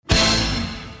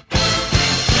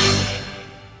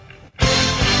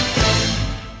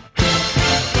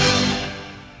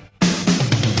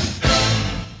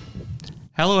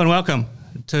Hello and welcome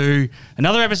to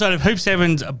another episode of Hoop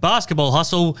 7's Basketball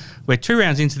Hustle. We're 2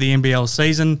 rounds into the NBL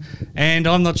season, and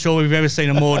I'm not sure we've ever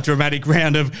seen a more dramatic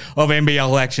round of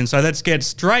NBL action. So let's get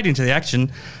straight into the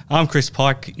action. I'm Chris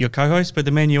Pike, your co-host, but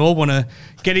the man you all want to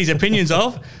get his opinions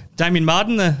of, Damien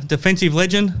Martin, the defensive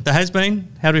legend, the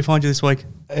has-been. How do we find you this week?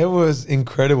 It was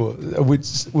incredible.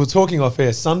 We're talking off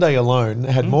air. Sunday alone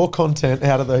had more content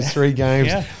out of those 3 games.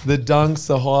 Yeah. The dunks,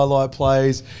 the highlight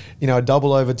plays, a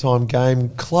double overtime game,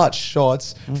 clutch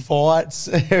shots, fights.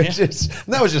 And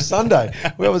that was just Sunday.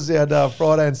 We obviously had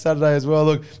Friday and Saturday as well.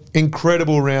 Look,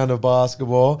 incredible round of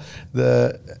basketball.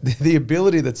 The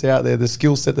ability that's out there, the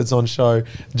skill set that's on show,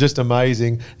 just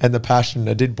amazing. And the passion.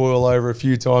 It did boil over a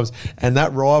few times. And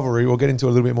that rivalry, we'll get into a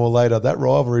little bit more later, that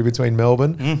rivalry between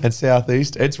Melbourne and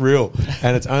Southeast, it's real.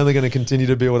 And it's only going to continue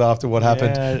to build after what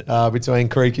happened between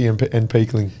Creaky and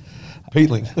Peatling.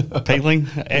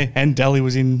 Peatling and Daly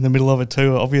was in the middle of it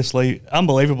too, obviously.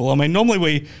 Unbelievable. I mean, normally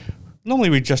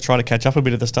we just try to catch up a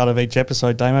bit at the start of each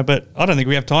episode, Damo, but I don't think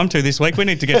we have time to this week. We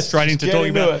need to get straight into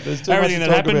talking about everything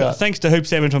that happened. Thanks to Hoop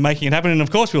 7 for making it happen. And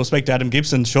of course, we'll speak to Adam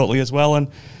Gibson shortly as well. And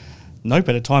no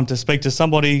better time to speak to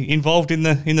somebody involved in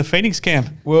the Phoenix camp.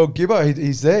 Well, Gibbo,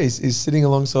 he's there. He's sitting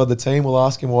alongside the team. We'll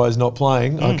ask him why he's not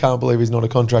playing. I can't believe he's not a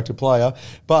contracted player.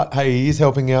 But, hey, he is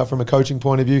helping out from a coaching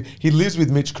point of view. He lives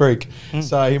with Mitch Creek.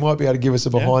 So he might be able to give us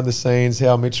a behind the scenes,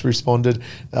 how Mitch responded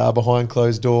behind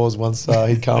closed doors once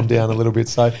he calmed down a little bit.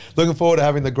 So looking forward to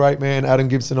having the great man, Adam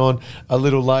Gibson, on a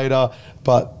little later.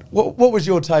 But what was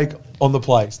your take on the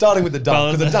play? Starting with the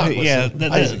dunk, because the dunk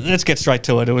was let's get straight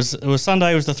to it. It was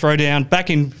Sunday. It was the throwdown. Back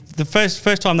in the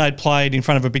first time they'd played in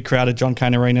front of a big crowd at John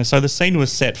Cain Arena, so the scene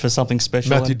was set for something special.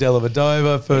 Matthew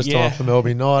Dellavedova, first time for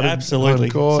Melbourne United.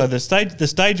 Absolutely. So the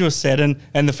stage was set, and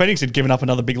the Phoenix had given up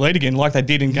another big lead again, like they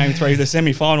did in Game 3 of the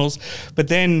semi-finals. But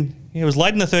then it was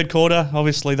late in the third quarter.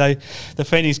 Obviously, the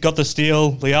Phoenix got the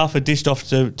steal. Liafa dished off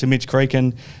to Mitch Creek,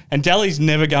 and Daly's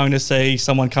never going to see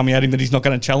someone coming at him that he's not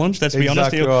going to challenge. Let's be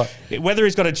honest. Whether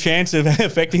he's got a chance of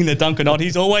affecting the dunk or not,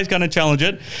 he's always going to challenge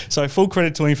it. So full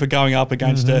credit to him for going up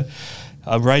against a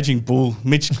raging bull.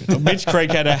 Mitch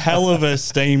Creek had a hell of a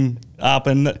steam up,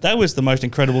 and that was the most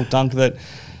incredible dunk that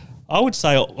I would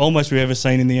say almost we've ever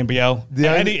seen in the NBL.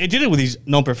 And he did it with his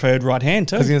non-preferred right hand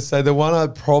too. I was going to say, the one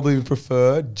I'd probably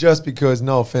prefer, just because,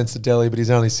 no offence to Delhi, but he's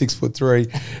only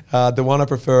 6'3", the one I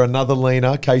prefer, another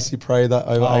leaner, Casey Prather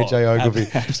over AJ Ogilvy.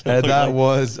 And that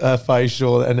was a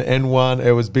facial, an N1.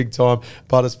 It was big time.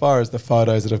 But as far as the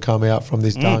photos that have come out from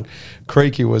this dunk,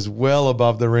 Creaky was well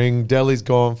above the ring. Delhi's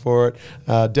gone for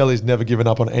it. Delhi's never given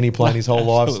up on any play in his whole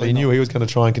life, so he knew he was going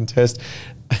to try and contest.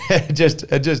 It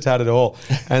just had it all.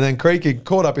 And then Creaky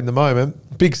caught up in the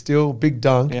moment, big steal, big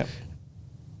dunk,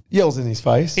 yells in his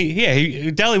face.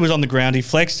 Daly was on the ground, he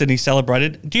flexed and he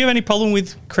celebrated. Do you have any problem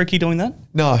with Creaky doing that?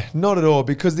 No, not at all,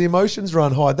 because the emotions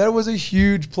run high. That was a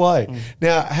huge play.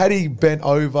 Now, had he bent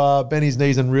his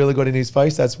knees and really got in his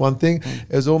face, that's one thing.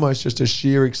 It was almost just a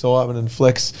sheer excitement and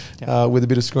flex with a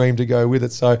bit of scream to go with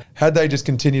it. So had they just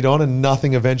continued on and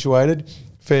nothing eventuated,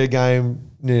 fair game,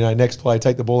 next play,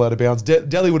 take the ball out of bounds.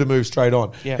 Delhi would have moved straight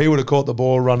on. He would have caught the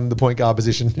ball, run the point guard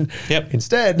position.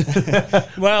 Instead.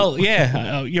 Well,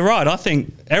 you're right. I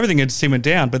think everything had simmered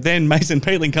down, but then Mason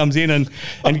Peatling comes in and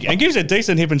gives a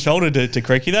decent hip and shoulder to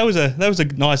Creaky. That was a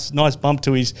nice bump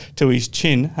to his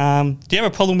chin. Do you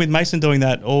have a problem with Mason doing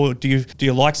that, or do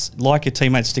you like your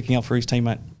teammate sticking up for his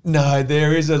teammate? No,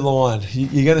 there is a line.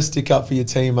 You're going to stick up for your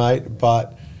teammate,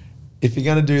 but if you're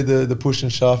going to do the push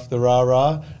and shove, the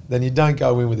rah-rah, then you don't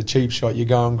go in with a cheap shot. You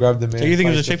go and grab the man. So you think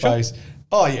it was a cheap shot?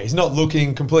 Oh, yeah. He's not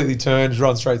looking, completely turned,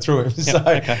 run straight through him.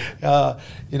 It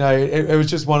was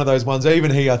just one of those ones.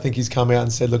 Even I think he's come out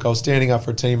and said, look, I was standing up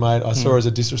for a teammate. I saw it as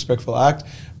a disrespectful act,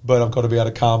 but I've got to be able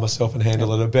to calm myself and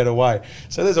handle it a better way.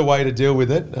 So there's a way to deal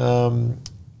with it.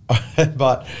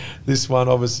 But this one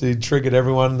obviously triggered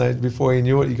everyone. Before you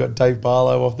knew it, you got Dave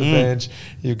Barlow off the bench.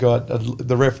 You've got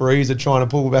the referees are trying to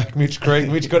pull back Mitch Creek.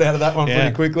 Mitch got out of that one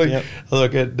pretty quickly.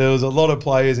 Look, there was a lot of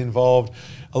players involved,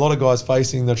 a lot of guys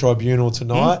facing the tribunal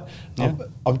tonight.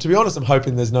 To be honest, I'm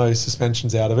hoping there's no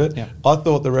suspensions out of it. I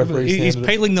thought the referees... Is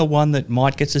Peatling the one that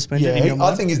might get suspended in your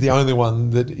mind? I think he's the only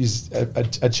one that is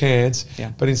a chance.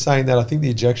 But in saying that, I think the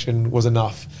ejection was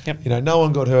enough. No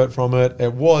one got hurt from it.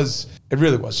 It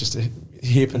really was just a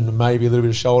hip and maybe a little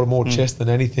bit of shoulder, more chest than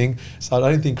anything. So I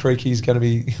don't think Creaky's going to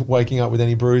be waking up with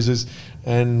any bruises.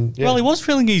 And well, he was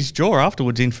feeling his jaw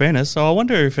afterwards, in fairness. So I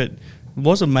wonder if it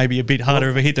was maybe a bit harder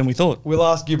of a hit than we thought. We'll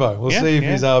ask Gibbo. We'll see if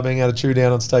he's being able to chew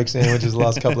down on steak sandwiches the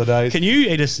last couple of days. Can you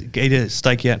eat a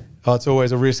steak yet? Oh, it's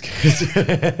always a risk.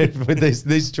 With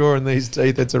this jaw and these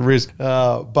teeth, it's a risk.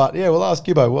 But yeah, we'll ask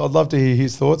Gibbo. Well, I'd love to hear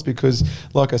his thoughts because,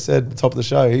 like I said at the top of the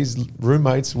show, he's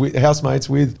housemates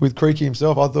with Creaky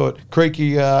himself. I thought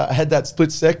Creaky had that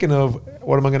split second of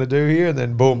what am I going to do here? And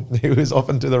then boom, he was off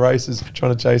into the races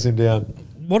trying to chase him down.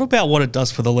 What about what it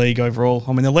does for the league overall?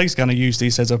 I mean, the league's going to use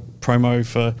this as a promo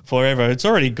for forever. It's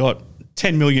already got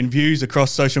 10 million views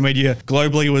across social media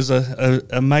globally. It was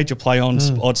a major play on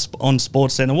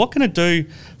SportsCenter. What can it do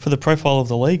for the profile of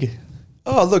the league?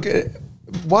 Oh, look,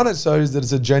 one, it shows that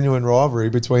it's a genuine rivalry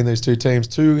between these two teams.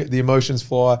 Two, the emotions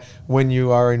fly when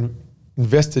you are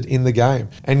invested in the game,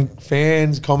 and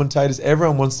fans, commentators,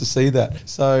 everyone wants to see that.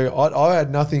 So I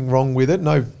had nothing wrong with it.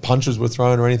 No punches were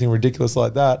thrown or anything ridiculous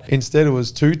like that. Instead, it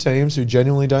was two teams who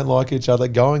genuinely don't like each other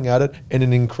going at it in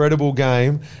an incredible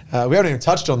game. We haven't even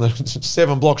touched on the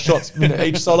 7 block shots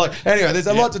each side. Anyway, there's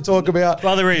a lot to talk about.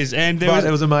 Well, there is, and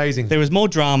it was amazing. There was more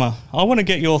drama. I want to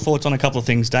get your thoughts on a couple of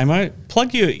things, Damo.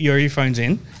 Plug your earphones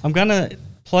in. I'm going to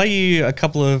play you a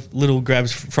couple of little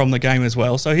grabs from the game as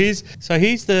well. So here's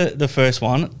the first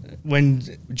one when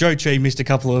Joe Chi missed a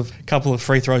couple of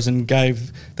free throws and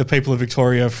gave the people of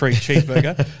Victoria a free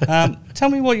cheeseburger. Tell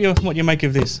me what you make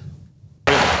of this.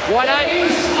 Why not?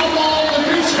 Ladies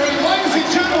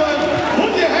and gentlemen,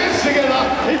 put your hands together.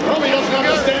 He probably doesn't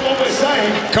understand what we're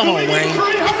saying. Come on, Wayne.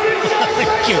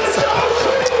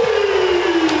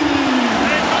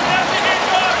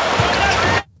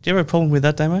 Do you have a problem with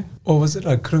that, Damo? What was it?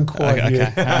 I couldn't quite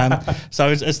hear. So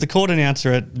it's the court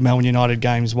announcer at Melbourne United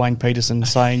games, Wayne Peterson,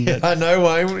 saying that I know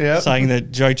Wayne. Yeah, saying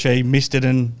that Joe Chi missed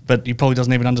it, but he probably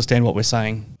doesn't even understand what we're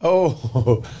saying.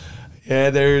 Oh, yeah.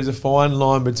 There is a fine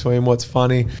line between what's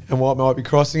funny and what might be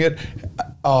crossing it.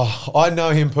 Oh, I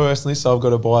know him personally, so I've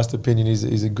got a biased opinion.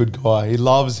 He's a good guy. He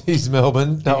loves his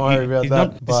Melbourne. Don't worry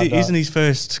about that. Isn't his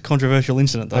first controversial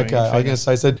incident though? Okay, I was going to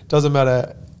say. So it doesn't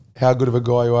matter how good of a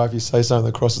guy you are if you say something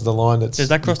that crosses the line. Does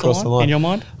that cross the line in your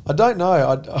mind? I don't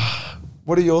know.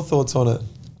 What are your thoughts on it?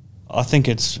 I think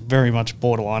it's very much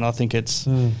borderline. I think it's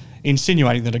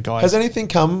insinuating that a guy has anything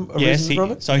come from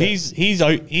it. So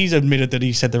he's admitted that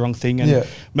he said the wrong thing, and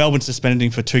Melbourne suspended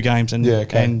him for 2 games.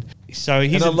 And so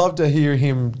I'd love to hear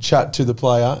him chat to the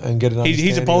player and get an understanding.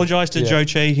 He's apologised to Joe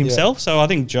Chi himself, so I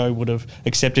think Joe would have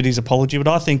accepted his apology. But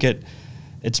I think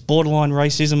it's borderline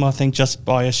racism, I think, just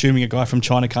by assuming a guy from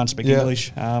China can't speak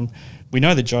English. We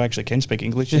know that Joe actually can speak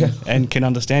English and can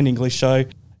understand English. So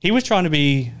he was trying to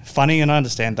be funny, and I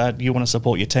understand that. You want to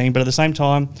support your team. But at the same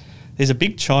time, there's a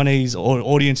big Chinese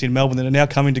audience in Melbourne that are now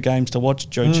coming to games to watch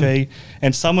Joe Chi.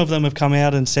 And some of them have come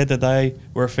out and said that they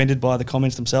were offended by the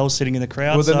comments themselves sitting in the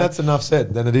crowd. Well, then that's enough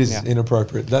said. Then it is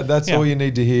inappropriate. That's all you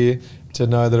need to hear to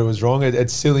know that it was wrong.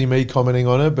 It's silly me commenting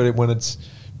on it, but when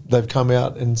they've come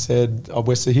out and said,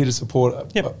 we're here to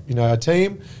support our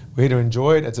team. We're here to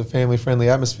enjoy it. It's a family-friendly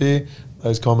atmosphere.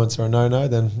 Those comments are a no-no,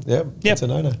 then it's a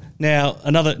no-no. Now,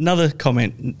 another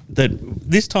comment, that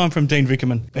this time from Dean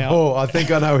Vickerman. Now, I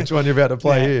think I know which one you're about to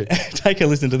play here. Take a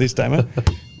listen to this, Damo.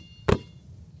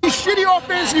 Shitty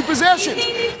offensive possessions.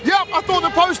 Yep, I thought the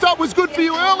post-up was good for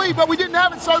you early, but we didn't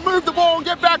have it, so move the ball and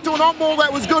get back to an on-ball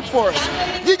that was good for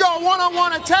us. You go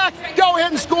one-on-one attack, go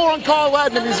ahead and score on Kyle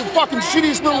Adnam. He's the fucking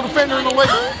shittiest little defender in the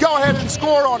league. Go ahead and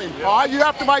score on him, all right? You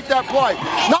have to make that play.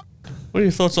 What are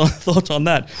your thoughts on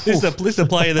that? This is a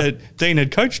player that Dean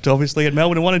had coached, obviously, at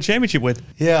Melbourne and won a championship with.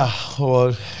 Yeah,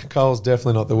 well, Kyle's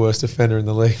definitely not the worst offender in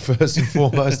the league, first and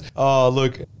foremost.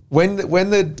 Look, when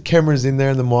the camera's in there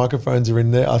and the microphones are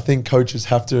in there, I think coaches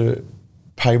have to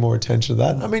pay more attention to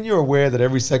that. I mean, you're aware that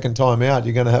every second time out,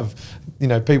 you're going to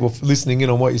have people listening in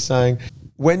on what you're saying.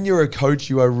 When you're a coach,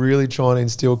 you are really trying to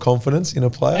instill confidence in a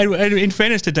player. And in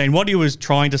fairness to Dean, what he was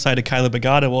trying to say to Caleb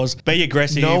Agada was be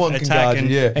aggressive, no one attack. Can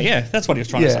guard you, that's what he was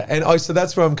trying to say. And so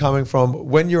that's where I'm coming from.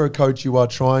 When you're a coach, you are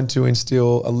trying to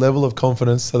instill a level of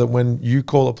confidence so that when you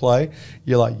call a play,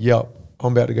 you're like, yep,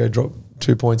 I'm about to go drop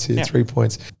 2 points here, 3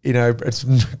 points.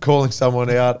 It's calling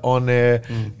someone out on there.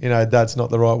 That's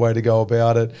not the right way to go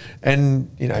about it.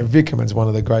 And, Vickerman's one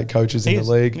of the great coaches in the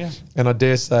league. Yeah. And I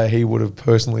dare say he would have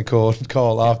personally called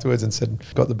Kyle afterwards and said,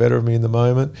 got the better of me in the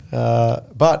moment.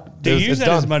 But do you use that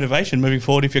as motivation moving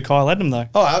forward if you're Kyle Adnam, though?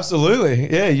 Oh, absolutely.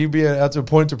 Yeah, you'd be out to a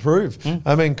point to prove.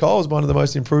 I mean, Kyle's one of the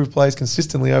most improved players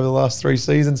consistently over the last 3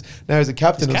 seasons. Now he's a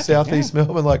captain of South East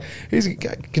Melbourne. He's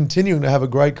continuing to have a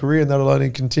great career, and that'll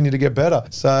only continue to get better. better.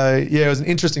 So, yeah, it was an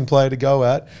interesting play to go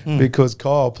at because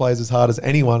Kyle plays as hard as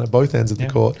anyone at both ends of the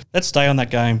court. Let's stay on that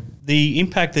game. The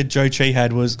impact that Joe Chi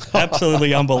had was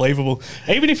absolutely unbelievable.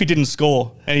 Even if he didn't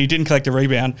score and he didn't collect a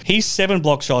rebound, he's 7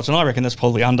 block shots, and I reckon that's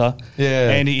probably under. Yeah.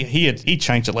 And he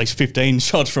changed at least 15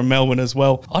 shots from Melbourne as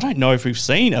well. I don't know if we've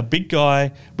seen a big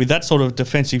guy with that sort of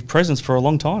defensive presence for a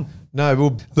long time. No,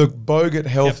 well, look, Bogut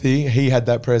healthy, he had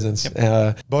that presence.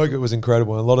 Bogut was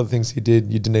incredible. And a lot of the things he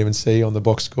did, you didn't even see on the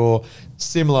box score.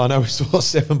 Similar, I know we saw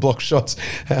 7 block shots,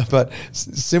 but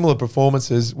similar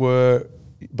performances were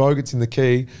Bogut's in the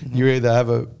key. You either have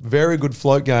a very good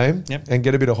float game and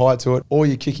get a bit of height to it, or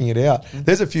you're kicking it out.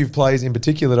 There's a few plays in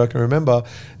particular that I can remember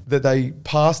that they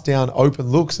passed down open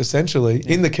looks essentially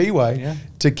in the keyway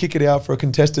to kick it out for a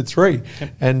contested 3.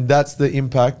 And that's the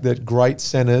impact that great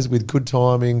centers with good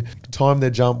timing, time their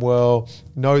jump well,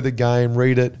 know the game,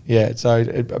 read it. Yeah, so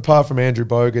apart from Andrew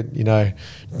Bogut, you know,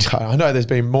 I know there's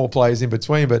been more players in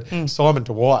between, but Simon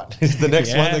Dwight is the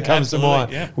next one that comes to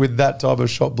mind with that type of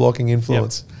shot blocking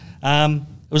influence.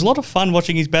 It was a lot of fun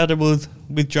watching his battle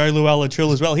with Joe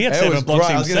Luala-Trill as well. He had 7 blocks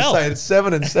himself. I was going to say, it's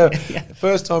 7 and 7.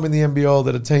 First time in the NBL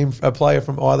that a player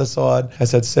from either side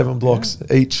has had 7 blocks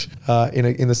each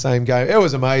in the same game. It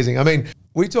was amazing. I mean,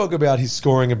 we talk about his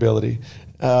scoring ability.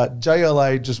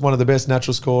 JLA, just one of the best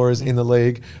natural scorers in the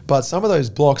league. But some of those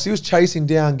blocks, he was chasing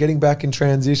down, getting back in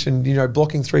transition, you know,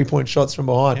 blocking 3-point shots from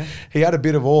behind. He had a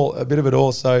bit of it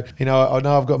all. So, you know, I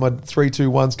know I've got my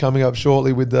 3-2-1s coming up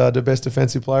shortly with the Best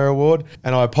Defensive Player Award,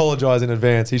 and I apologise in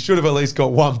advance. He should have at least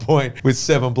got 1 point with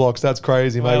 7 blocks. That's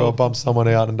crazy. Maybe I'll bump someone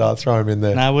out and throw him in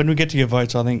there. No, when we get to your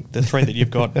votes, I think the 3 that you've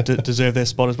got deserve their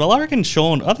spot as well. I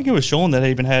think it was Sean that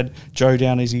even had Joe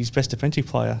down as his best defensive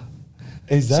player.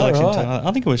 Is that right?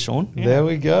 I think it was Sean. Yeah. There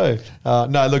we go.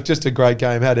 No, look, just a great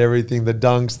game. Had everything: the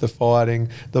dunks, the fighting,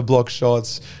 the block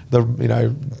shots.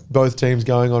 Both teams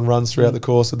going on runs throughout the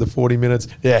course of the 40 minutes.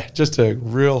 Yeah, just a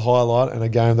real highlight and a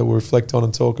game that we'll reflect on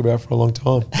and talk about for a long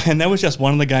time. And that was just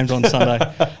one of the games on Sunday.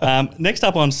 Next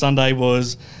up on Sunday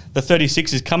was the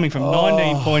 36ers coming from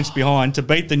 19 points behind to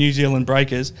beat the New Zealand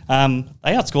Breakers. They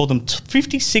outscored them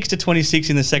 56-26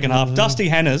 in the second half. Dusty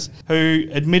Hannahs, who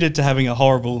admitted to having a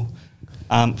horrible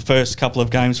first couple of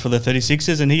games for the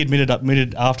 36ers, and he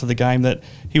admitted after the game that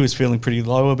he was feeling pretty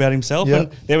low about himself,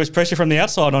 and there was pressure from the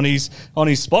outside on his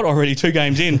spot already 2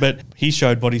 games in, but he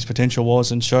showed what his potential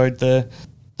was and showed the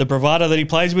bravado that he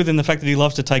plays with and the fact that he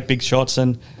loves to take big shots,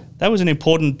 and that was an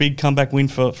important big comeback win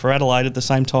for Adelaide. At the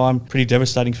same time, pretty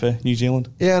devastating for New Zealand.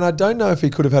 Yeah, and I don't know if he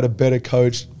could have had a better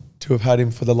coach to have had him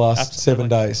for the last 7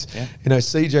 days. Yeah. You know,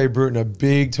 CJ Bruton, a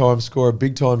big-time scorer,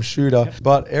 big-time shooter,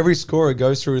 but every scorer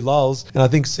goes through lulls, and I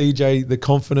think CJ, the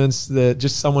confidence,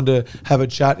 just someone to have a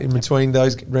chat in between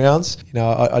those rounds. You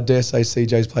know, I dare say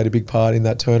CJ's played a big part in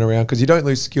that turnaround, because you don't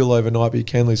lose skill overnight, but you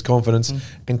can lose confidence,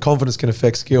 and confidence can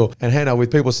affect skill. And Hannah,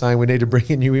 with people saying we need to bring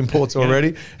in new imports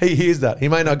already, he hears that. He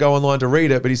may not go online to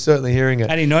read it, but he's certainly hearing it.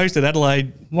 And he knows that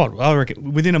Adelaide, I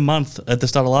reckon, within a month at the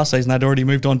start of last season, they'd already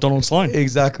moved on Donald Sloan.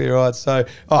 Exactly right. So,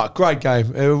 great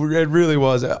game. It really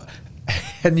was.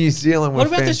 And New Zealand were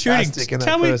fantastic in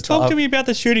that first half. Talk to me about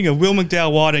the shooting of Will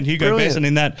McDowell-White and Hugo Besson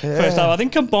in that first half. I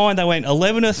think combined they went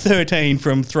 11 of 13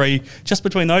 from 3 just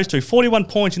between those two. 41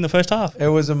 points in the first half. It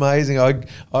was amazing.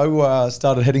 I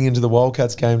started heading into the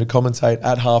Wildcats game to commentate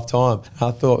at halftime.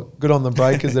 I thought, good on the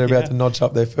Breakers. They're about to notch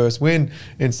up their first win.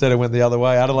 Instead, it went the other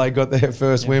way. Adelaide got their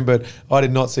first win, but I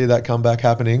did not see that comeback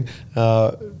happening.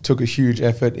 Took a huge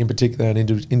effort, in particular, an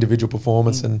individual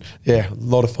performance, and a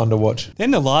lot of fun to watch. Then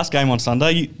the last game on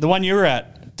Sunday, the one you were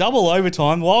at, double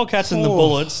overtime, Wildcats and the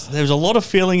Bullets. There was a lot of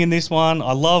feeling in this one.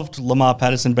 I loved Lamar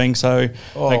Patterson being so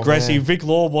aggressive. Man. Vic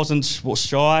Law wasn't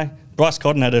shy. Bryce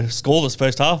Cotton had a scoreless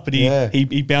first half, but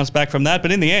he bounced back from that.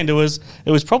 But in the end, it was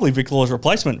probably Vic Law's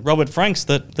replacement, Robert Franks,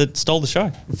 that stole the show.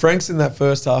 Franks in that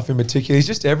first half in particular, he's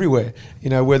just everywhere. You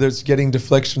know, whether it's getting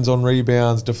deflections on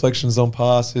rebounds, deflections on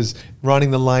passes,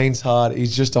 running the lanes hard.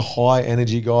 He's just a high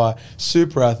energy guy,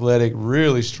 super athletic,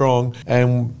 really strong,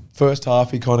 and first half,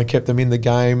 he kind of kept them in the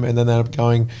game, and then they ended up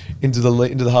going into the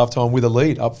halftime with a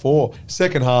lead, up 4.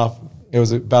 Second half, it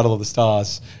was a battle of the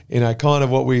stars. You know, kind of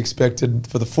what we expected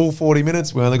for the full 40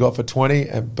 minutes. We only got for 20,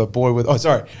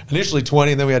 initially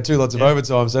 20, and then we had 2 lots of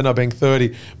overtime, so it ended up being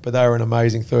 30, but they were an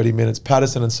amazing 30 minutes.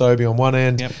 Patterson and Sobey on one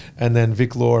end, and then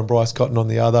Vic Law and Bryce Cotton on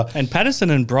the other. And Patterson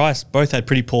and Bryce both had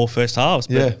pretty poor first halves,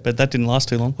 but that didn't last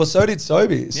too long. Well, so did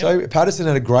Sobey. Yep. So Patterson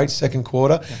had a great second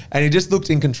quarter, and he just looked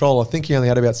in control. I think he only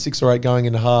had about 6 or 8 going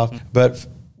into half, but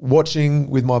watching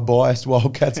with my biased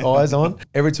Wildcats eyes on.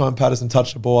 Every time Patterson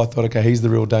touched the ball, I thought, okay, he's the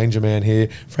real danger man here.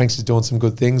 Franks is doing some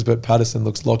good things, but Patterson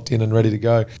looks locked in and ready to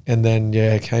go. And then,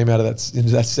 came out of that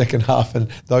into that second half, and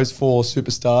those 4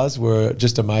 superstars were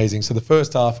just amazing. So the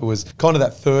first half, it was kind of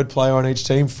that third player on each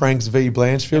team, Franks v.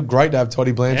 Blanchfield. Great to have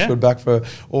Toddy Blanchfield back for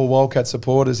all Wildcat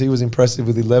supporters. He was impressive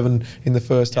with 11 in the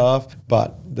first half,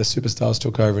 but the superstars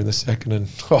took over in the second, and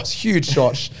it's huge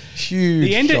shots, huge.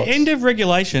 The end of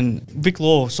regulation, Vic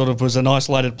Law sort of was an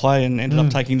isolated play and ended up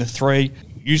taking the 3.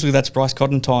 Usually that's Bryce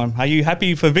Cotton time. Are you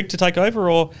happy for Vic to take over,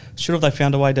 or should have they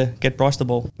found a way to get Bryce the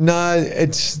ball? No,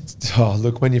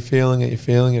 look, when you're feeling it, you're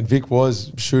feeling it. Vic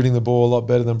was shooting the ball a lot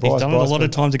better than Bryce. He's done it a lot of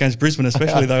times against Brisbane,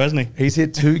 especially though, hasn't he? He's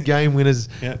hit 2 game winners.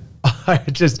 Yeah.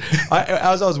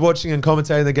 As I was watching and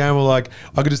commentating the game, I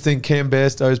could just think Cam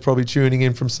Bairstow is probably tuning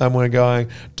in from somewhere going,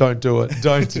 don't do it,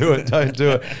 don't do it, don't do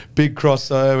it. Big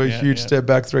crossover, huge step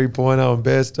back 3-pointer on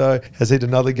Bairstow. Has hit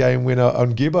another game winner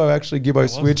on Gibbo, actually. Gibbo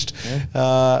switched.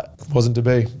 Wasn't to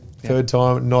be. Third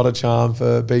time, not a charm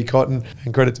for B. Cotton.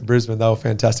 And credit to Brisbane, they were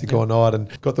fantastic all night and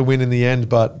got the win in the end,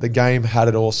 but the game had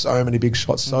it all. So many big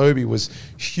shots. Sobey was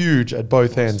huge at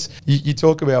both ends. You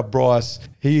talk about Bryce.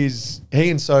 He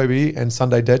and Sobey and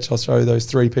Sunday Detch, I'll show you those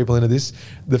 3 people into this,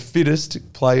 the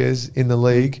fittest players in the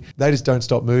league. They just don't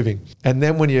stop moving. And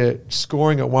then when you're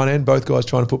scoring at one end, both guys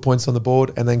trying to put points on the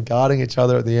board and then guarding each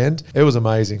other at the end, it was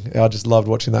amazing. I just loved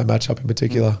watching that matchup in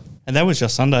particular. And that was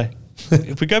just Sunday.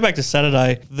 If we go back to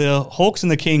Saturday, the Hawks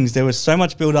and the Kings, there was so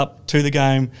much build-up to the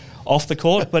game off the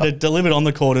court, but it delivered on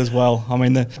the court as well. I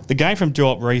mean, the game from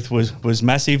Duop Reith was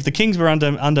massive. The Kings were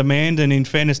undermanned, and in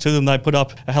fairness to them, they put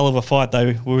up a hell of a fight.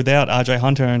 They were without RJ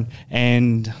Hunter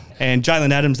and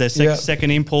Jalen Adams, their second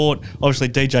import. Obviously,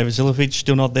 DJ Vasiljevic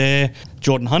still not there.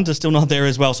 Jordan Hunter still not there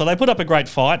as well. So they put up a great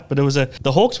fight, but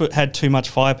the Hawks had too much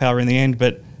firepower in the end.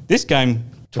 But this game,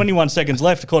 21 seconds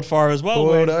left, caught fire as well.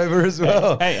 Boiled over as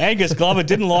well. Hey, Angus Glover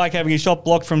didn't like having his shot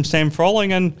blocked from Sam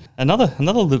Froling, and another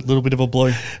little bit of a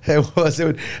blow.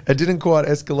 It didn't quite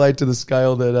escalate to the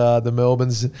scale that the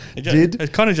Melbournes did.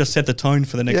 It kind of just set the tone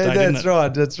for the next day, didn't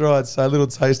it? That's right. So a little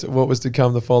taste of what was to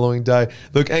come the following day.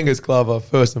 Look, Angus Glover,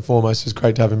 first and foremost, just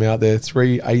great to have him out there.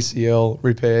 3 ACL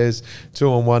repairs,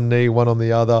 2 on one knee, 1 on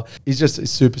the other. He's just a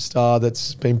superstar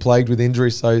that's been plagued with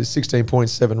injury. So 16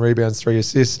 points, 7 rebounds, 3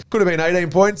 assists. Could have been 18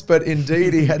 points. But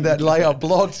indeed, he had that layup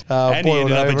blocked. And he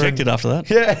ended up ejected after that.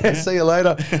 Yeah, see you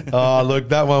later. Look,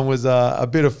 that one was a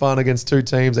bit of fun against 2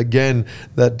 teams, again,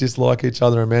 that dislike each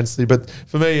other immensely. But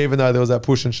for me, even though there was that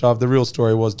push and shove, the real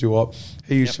story was Duop.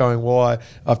 He's showing why,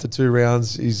 after 2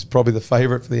 rounds, he's probably the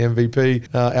favourite for the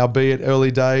MVP, albeit early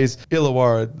days.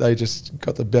 Illawarra, they just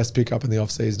got the best pickup in the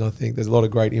off-season, I think. There's a lot of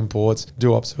great imports.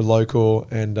 Duop's are local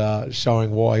and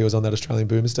showing why he was on that Australian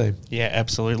Boomers team. Yeah,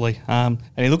 absolutely. And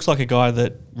he looks like a guy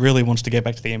that really wants to get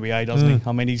back to the NBA, doesn't he?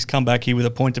 I mean, he's come back here with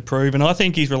a point to prove, and I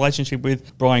think his relationship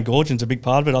with Brian Goorjian's a big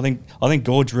part of it. I think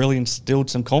Gorge really instilled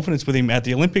some confidence with him at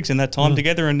the Olympics in that time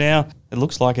together, and now it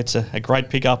looks like it's a great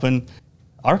pickup. And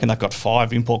I reckon they've got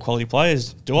 5 import quality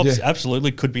players. Duop's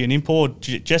absolutely could be an import.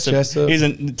 Jessup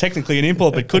isn't technically an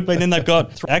import, but could be. Then they've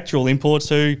got 3 actual imports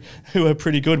who are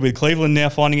pretty good, with Cleveland now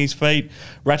finding his feet.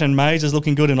 Ratton Mays is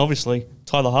looking good, and obviously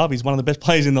Tyler Harvey's one of the best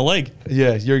players in the league.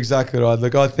 Yeah, you're exactly right.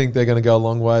 Look, I think they're going to go a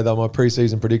long way. They're my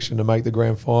pre-season prediction to make the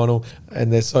grand final,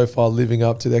 and they're so far living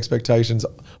up to the expectations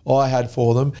I had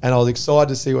for them, and I was excited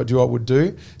to see what Duop would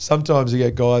do. Sometimes you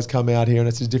get guys come out here and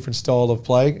it's a different style of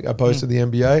play opposed to the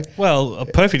NBA. Well, a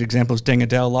perfect example is Deng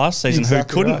Adele last season, who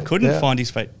couldn't find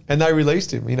his feet. And they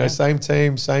released him, same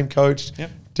team, same coach.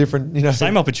 Yep. Different,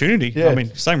 same opportunity. Yeah. I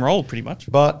mean, same role pretty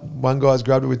much. But one guy's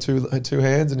grabbed it with two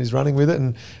hands and he's running with it.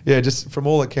 And just from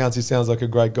all accounts, he sounds like a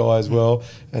great guy as well.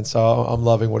 And so I'm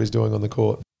loving what he's doing on the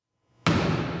court.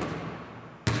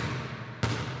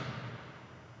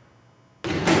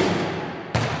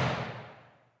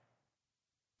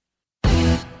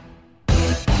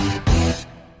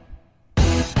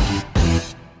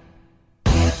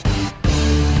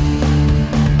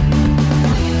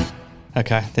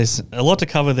 Okay, there's a lot to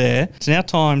cover there. It's now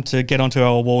time to get onto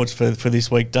our awards for this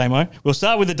week, Damo. We'll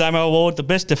start with the Damo Award, the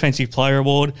Best Defensive Player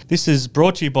Award. This is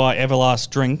brought to you by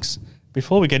Everlast Drinks.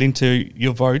 Before we get into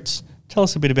your votes, tell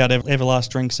us a bit about Everlast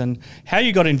Drinks and how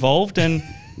you got involved and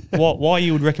why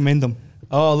you would recommend them.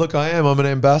 Oh, look, I'm an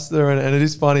ambassador, and it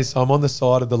is funny. So I'm on the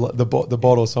side of the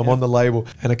bottle, so I'm on the label,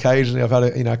 and occasionally I've had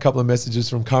a couple of messages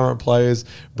from current players.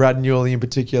 Brad Newley in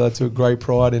particular took great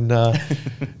pride in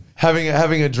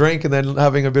having a drink and then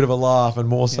having a bit of a laugh, and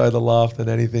more so the laugh than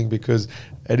anything, because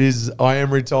I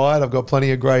am retired. I've got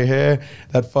plenty of grey hair.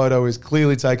 That photo is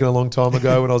clearly taken a long time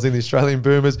ago when I was in the Australian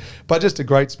Boomers, but just a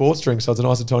great sports drink. So it's an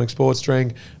isotonic sports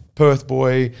drink. Perth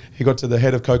boy, he got to the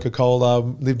head of Coca-Cola,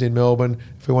 lived in Melbourne.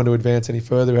 If we wanted to advance any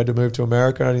further, we had to move to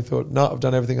America. And he thought, no, I've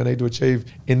done everything I need to achieve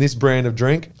in this brand of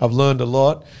drink. I've learned a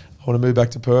lot. I want to move back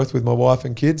to Perth with my wife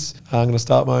and kids. I'm going to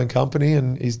start my own company,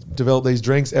 and he's developed these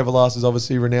drinks. Everlast is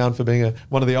obviously renowned for being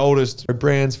one of the oldest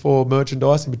brands for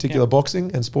merchandise, in particular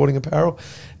boxing and sporting apparel.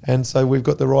 And so we've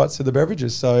got the rights to the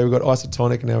beverages. So we've got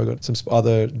isotonic, and now we've got some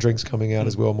other drinks coming out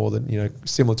as well, more than,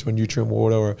 similar to a nutrient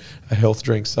water or a health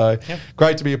drink. So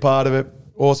great to be a part of it.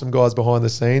 Awesome guys behind the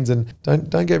scenes, and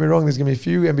don't get me wrong, there's going to be a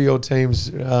few NBL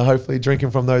teams hopefully drinking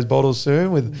from those bottles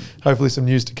soon, with hopefully some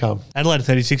news to come. Adelaide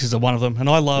 36ers are one of them, and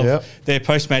I love their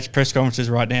post-match press conferences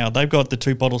right now. They've got the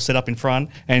 2 bottles set up in front,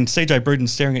 and CJ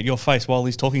Bruden's staring at your face while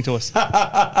he's talking to us.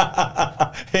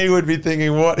 He would be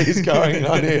thinking, what is going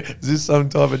on here? Is this some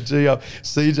type of G-up?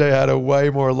 CJ had a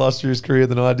way more illustrious career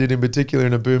than I did, in particular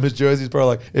in a Boomers jersey. He's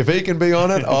probably like, if he can be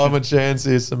on it, I'm a chance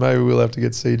here, so maybe we'll have to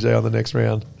get CJ on the next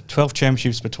round. 12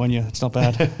 championships between you. It's not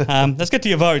bad. Let's get to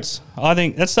your votes. I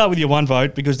think let's start with your one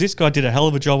vote, because this guy did a hell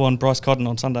of a job on Bryce Cotton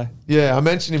on Sunday. Yeah, I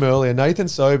mentioned him earlier. Nathan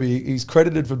Sobey, he's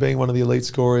credited for being one of the elite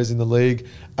scorers in the league.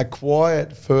 A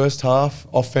quiet first half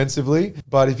offensively,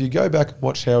 but if you go back and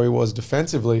watch how he was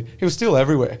defensively, he was still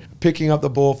everywhere. Picking up the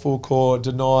ball full court,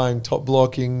 denying, top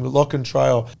blocking, lock and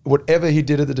trail. Whatever he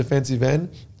did at the defensive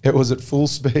end, it was at full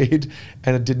speed,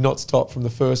 and it did not stop from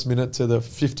the first minute to the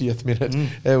 50th minute.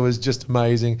 It was just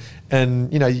amazing.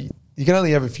 And, you can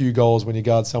only have a few goals when you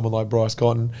guard someone like Bryce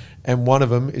Cotton, and one of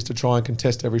them is to try and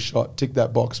contest every shot, tick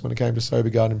that box when it came to Sobey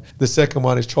guarding him. The second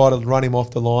one is try to run him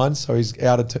off the line, so he's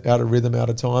out of rhythm, out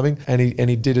of timing, and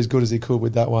he did as good as he could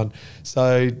with that one.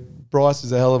 So Bryce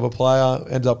is a hell of a player,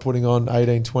 ended up putting on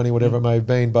 18, 20, whatever it may have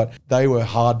been, but they were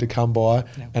hard to come by,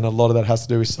 and a lot of that has to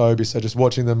do with Sobey. So just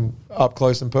watching them up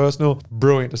close and personal,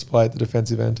 brilliant display at the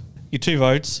defensive end. Your 2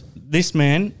 votes. This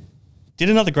man did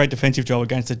another great defensive job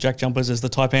against the Jack Jumpers as the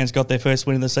Taipans got their first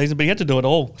win of the season, but he had to do it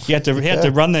all. He had to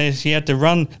run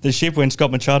the ship when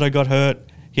Scott Machado got hurt.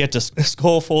 He had to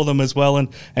score for them as well, and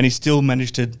he still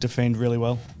managed to defend really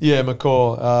well. Yeah,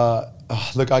 McCall.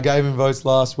 Look, I gave him votes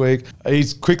last week.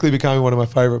 He's quickly becoming one of my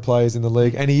favourite players in the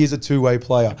league, and he is a two-way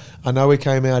player. I know he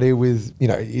came out here with,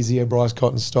 is he a Bryce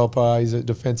Cotton stopper? He's a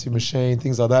defensive machine,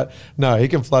 things like that. No, he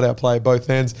can flat out play at both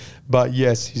ends, but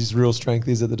yes, his real strength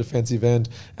is at the defensive end,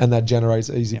 and that generates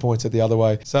easy points at the other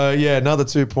way. So, yeah, another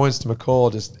 2 points to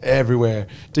McCall, just everywhere.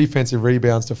 Defensive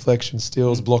rebounds, deflection,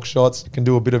 steals, block shots, can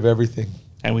do a bit of everything.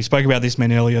 And we spoke about this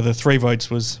man earlier. The 3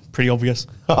 votes was pretty obvious.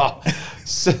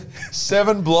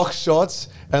 7 block shots.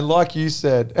 And like you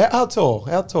said, how tall?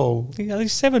 Yeah,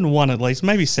 7-1 at least,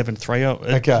 maybe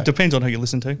 7-3. Okay. Depends on who you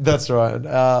listen to. That's right.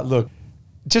 Look,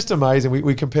 just amazing.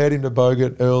 We compared him to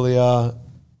Bogut earlier.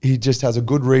 He just has a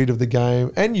good read of the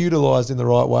game and utilised in the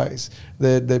right ways.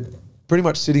 They're pretty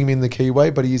much sitting him in the key way,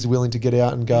 but he is willing to get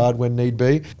out and guard when need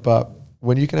be. But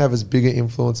when you can have as big an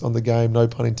influence on the game, no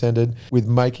pun intended, with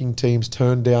making teams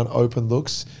turn down open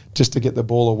looks just to get the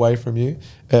ball away from you,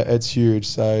 it's huge.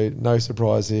 So no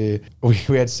surprise here. We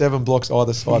had 7 blocks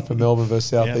either side for Melbourne versus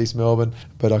South East Melbourne,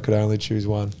 but I could only choose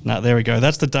one. No, there we go.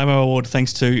 That's the Damo Award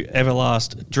thanks to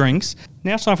Everlast Drinks.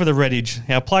 Now it's time for the Redditch,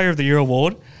 our Player of the Year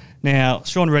award. Now,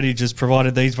 Sean Redditch has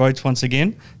provided these votes once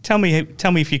again. Tell me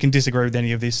if you can disagree with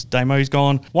any of this. Damo's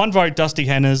gone. 1 vote, Dusty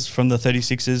Hannahs from the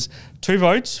 36ers. 2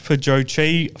 votes for Joe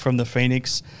Chi from the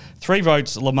Phoenix. 3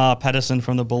 votes, Lamar Patterson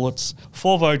from the Bullets.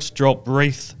 4 votes, Drop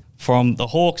Reith from the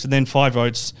Hawks, and then 5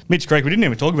 votes. Mitch Creek, we didn't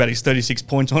even talk about his 36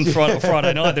 points on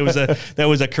Friday night. There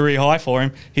was a career high for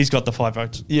him. He's got the 5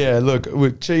 votes. Yeah, look,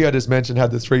 Chi, I just mentioned,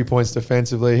 had the 3 points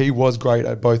defensively. He was great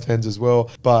at both ends as well,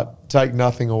 but take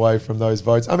nothing away from those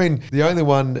votes. I mean, the only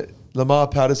one, Lamar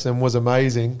Patterson, was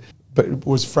amazing, but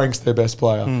was Frank's their best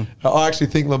player. I actually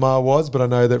think Lamar was, but I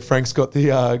know that Frank's got the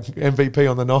MVP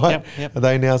on the night. Yep.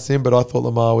 They announced him, but I thought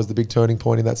Lamar was the big turning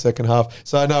point in that second half.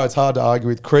 So I know it's hard to argue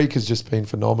with. Creek has just been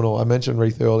phenomenal. I mentioned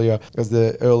Reith earlier as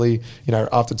the early,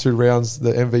 after 2 rounds,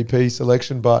 the MVP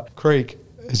selection, but Creek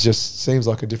it just seems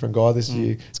like a different guy this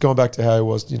year. It's gone back to how he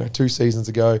was, 2 seasons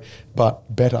ago,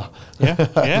 but better.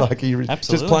 Yeah, like he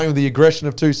just playing with the aggression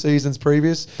of 2 seasons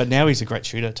previous. But now he's a great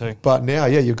shooter too. But now,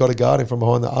 you've got to guard him from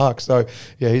behind the arc. So,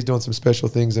 he's doing some special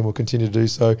things and will continue to do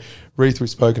so. Reith, we've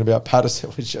spoken about.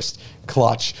 Patterson was just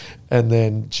clutch. And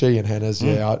then Chi and Hannah's,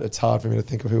 it's hard for me to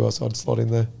think of who else I'd slot in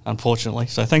there. Unfortunately.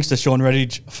 So thanks to Sean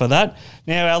Redditch for that.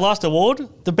 Now, our last award,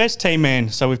 the best team man.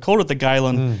 So we've called it the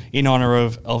Galen in honour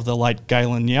of the late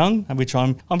Galen Young, which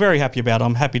I'm very happy about.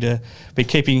 I'm happy to be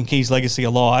keeping his legacy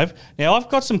alive. Now, I've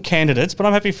got some candidates, but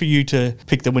I'm happy for you to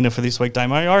pick the winner for this week,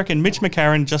 Damo. I reckon Mitch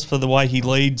McCarron, just for the way he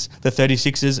leads the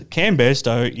 36ers. Cam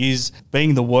Bairstow is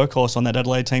being the workhorse on that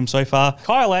Adelaide team so far.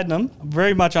 Kyle Adnam,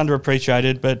 very much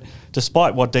underappreciated, but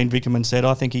despite what Dean Vickerman said,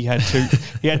 I think he had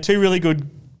two really good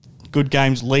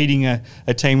games leading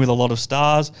a team with a lot of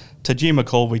stars. Tajir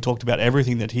McCall, we talked about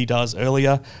everything that he does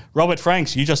earlier. Robert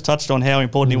Franks, you just touched on how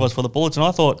important he was for the Bullets, and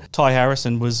I thought Ty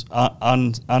Harrison was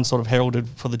unsort of heralded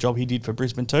for the job he did for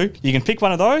Brisbane too. You can pick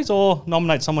one of those or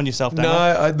nominate someone yourself, Damo.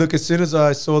 No, look, as soon as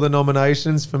I saw the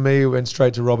nominations, for me, it went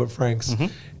straight to Robert Franks.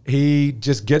 He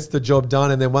just gets the job done,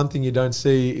 and then one thing you don't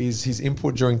see is his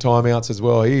input during timeouts as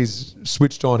well. He's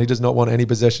switched on. He does not want any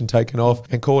possession taken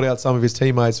off, and called out some of his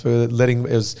teammates for letting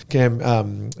it was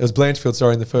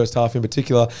Blanchfield, in the first half in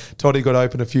particular. Toddy got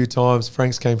open a few times.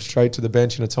 Franks came straight to the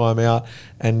bench in a timeout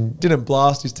and didn't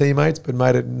blast his teammates, but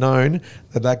made it known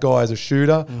that guy is a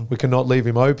shooter. We cannot leave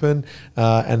him open,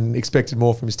 and expected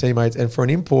more from his teammates. And for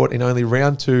an import in only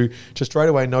round 2, just straight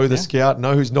away know the scout,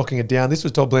 know who's knocking it down. This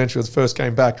was Todd Blanchfield's first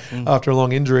game back after a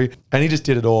long injury, and he just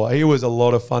did it all. He was a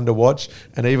lot of fun to watch,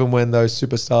 and even when those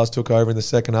superstars took over in the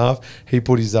second half, he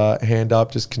put his hand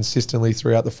up just consistently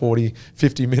throughout the 40,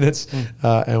 50 minutes,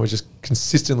 and was just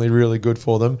consistently really good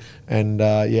for them. And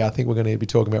I think we're going to be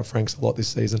talking about Franks a lot this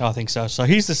season. I think so. So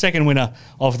he's the second winner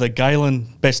of the Galen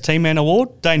Best Team Man Award.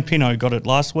 Dane Pinot got it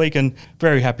last week, and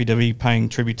very happy to be paying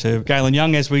tribute to Galen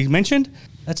Young, as we mentioned.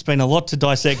 That's been a lot to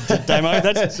dissect, Damo.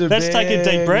 Let's take a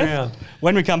deep breath. Round.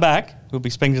 When we come back, we'll be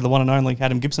speaking to the one and only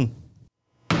Adam Gibson.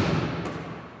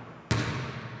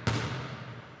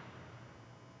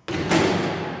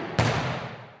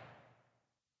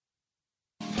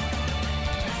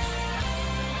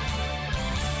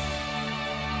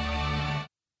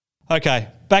 Okay,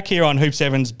 back here on Hoop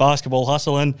 7's Basketball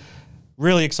Hustle, and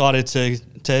really excited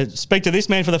to speak to this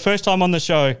man for the first time on the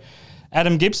show.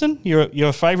 Adam Gibson, you're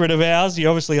a favourite of ours. You're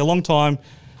obviously a long-time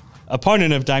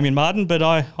opponent of Damien Martin, but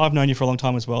I've known you for a long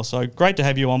time as well. So great to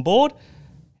have you on board.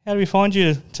 How do we find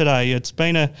you today? It's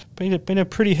been a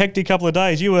pretty hectic couple of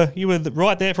days. You were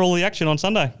right there for all the action on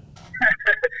Sunday.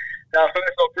 No, first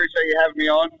of all, appreciate you having me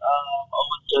on.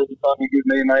 Always the time you give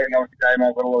me, mate, and obviously Dave,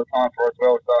 I've got a lot of time for as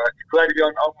well. So glad to be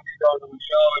on with you guys on the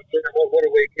show. And what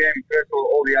a weekend. First of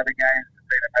all the other games have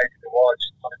been amazing to watch.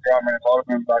 A lot of drama in a lot of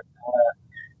them, but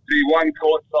the one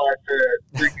court side for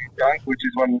Ricky's dunk, which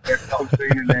is one of the best I've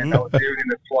seen, and then that was everything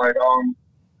that flowed on,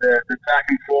 the back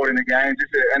and forth in the game,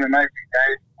 just an amazing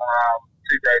game.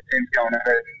 Two great teams going at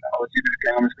it, and obviously the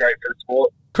game was great for the sport.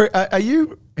 Are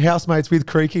you housemates with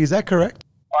Creaky? Is that correct?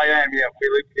 I am, yeah. We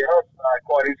live together.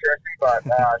 Quite interesting, but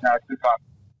no, it's good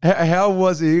fun. How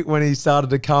was he when he started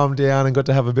to calm down and got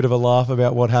to have a bit of a laugh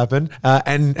about what happened?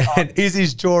 And is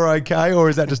his jaw okay, or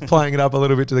is that just playing it up a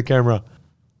little bit to the camera?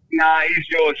 No, his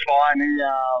jaw is fine.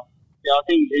 I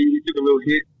think he took a little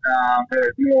hit,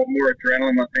 but more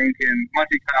adrenaline, I think. And once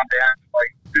he calmed down,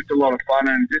 just a lot of fun,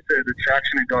 and just the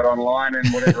traction he got online and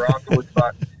whatever afterwards.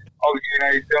 But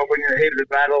obviously, yourself when you're in the heat of the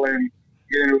battle and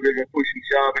get into a bit of a push and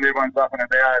shove and everyone's up and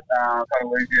about, kind of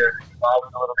lose your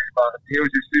marbles a little bit. But he was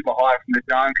just super high from the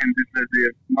dunk and just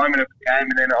the moment of the game,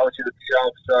 and then obviously the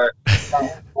shove. So he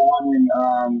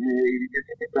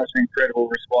did such an incredible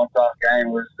response after the game.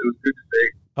 It was good to see.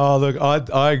 Oh, look,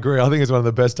 I agree. I think it's one of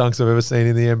the best dunks I've ever seen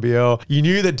in the NBL. You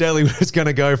knew that Delhi was going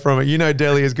to go from it. You know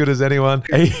Delhi as good as anyone.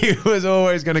 He was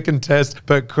always going to contest.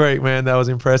 But Creek, man, that was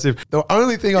impressive. The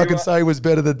only thing I can say was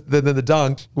better than the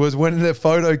dunk was when the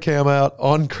photo came out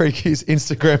on Creaky's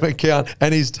Instagram account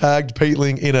and he's tagged Pete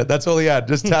Ling in it. That's all he had.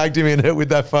 Just tagged him in it with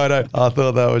that photo. I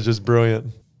thought that was just brilliant.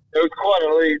 It was quite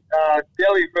elite.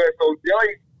 Delhi, first of all, he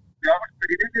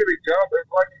didn't really jump.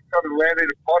 It's like he kind of landed in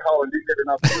a pothole and didn't get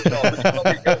enough push off, which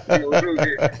probably got me a little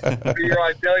bit. But you're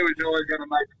right, Delhi was always going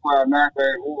to make the play on that, but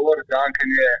what a dunk. And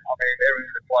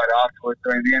everything that played afterwards.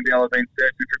 The NBL have been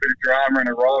searching for a bit of drama and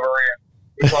a rivalry, and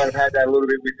we kind of had that a little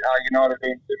bit with United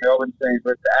being two Melbourne teams.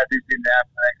 But to add this in now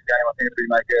for the next game, I think it'll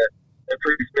be make a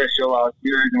pretty special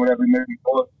series and whatever moving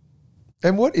forward.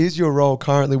 And what is your role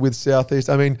currently with Southeast?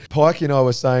 I mean, Pikey and I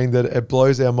were saying that it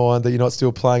blows our mind that you're not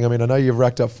still playing. I mean, I know you've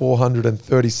racked up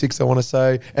 436, I want to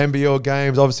say, NBL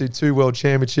games, obviously 2 World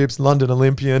Championships, London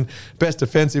Olympian, best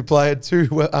defensive player, 2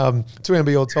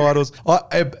 NBL titles.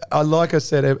 Like I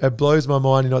said, it blows my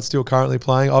mind you're not still currently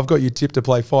playing. I've got you tipped to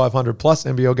play 500 plus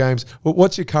NBL games.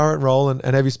 What's your current role, and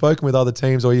have you spoken with other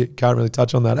teams, or you can't really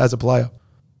touch on that as a player?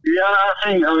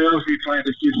 Yeah, obviously playing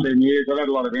for 15 years, I've had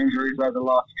a lot of injuries over the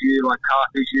last few, like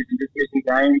calf issues and just missing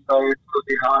games, so it's a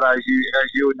bit hard, as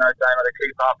you would know, Damo, to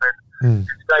keep up and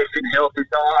stay fit and healthy.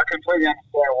 So I completely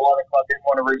understand why the club didn't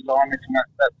want to re-sign me from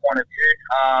that point of view.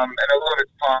 And a lot of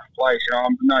it's time and place.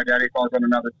 I'm no doubt if I was on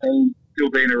another team,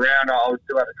 still being around, I would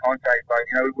still have a contract, but,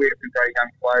 we have some great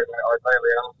young players, and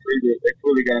they're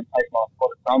clearly going to take my spot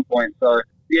at some point. So,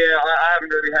 yeah, I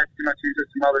haven't really had too much interest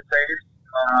in other teams.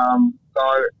 So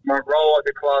my role at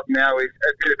the club now is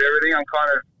a bit of everything. I'm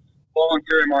kind of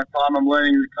volunteering my time. I'm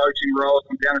learning the coaching roles.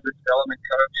 I'm down as a development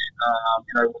coach,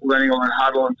 learning all the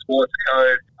huddle and sports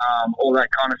code, all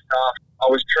that kind of stuff. I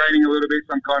was training a little bit,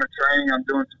 some kind of training. I'm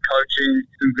doing some coaching,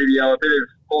 some video, a bit of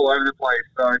all over the place.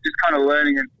 So just kind of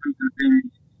learning and putting some things,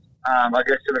 I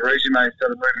guess, to the resume, so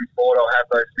that moving forward I'll have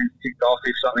those things ticked off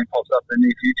if something pops up in the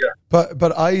near future.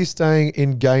 But are you staying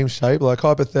in game shape? Like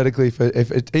hypothetically,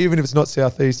 even if it's not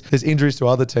Southeast, there's injuries to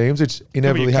other teams, which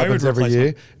inevitably happens every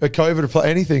year. A COVID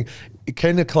anything,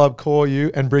 can the club call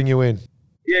you and bring you in?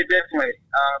 Yeah, definitely.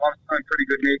 I'm in pretty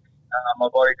good nick. My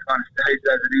body kind of stays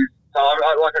as it is. So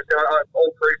like I said, all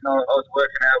preseason I was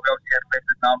working out. We obviously had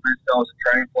limited numbers, so I was a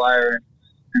training player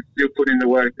and still put in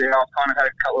the work there. I've kind of had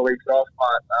a couple of weeks off,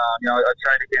 but I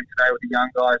trained again today with the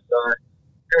young guys, so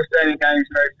still staying in games,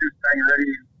 still staying ready.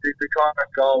 The kind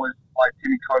of goal was like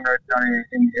Timmy Conrad's done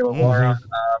in Illawarra,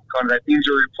 kind of that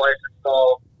injury replacement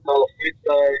style of fit.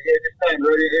 So yeah, just staying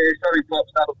ready. If something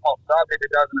pops up, it pops up. If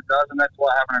it doesn't, it doesn't. That's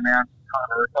why I haven't announced kind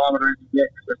of a retirement or anything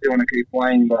yet, because I still want to keep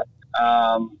playing. But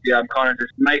I'm kind of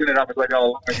just making it up as I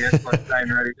go along, I guess, like staying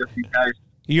ready just in case.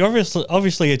 You're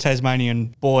obviously a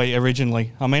Tasmanian boy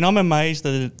originally. I mean, I'm amazed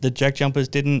that the Jack Jumpers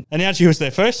didn't announce you as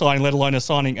their first signing, let alone a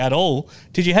signing at all.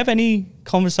 Did you have any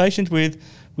conversations with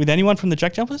anyone from the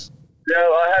Jack Jumpers? Yeah,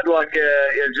 I had during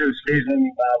the season,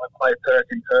 we played Perth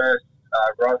in Perth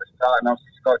right at the start, and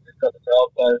obviously Scott just got the job,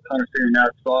 so kind of sitting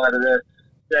outside of the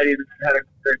stadium, had a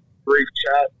brief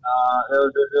chat. There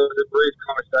was a brief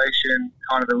conversation,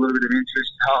 kind of a little bit of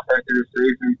interest halfway through the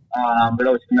season, but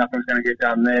obviously nothing was going to get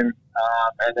done then.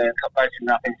 And then basically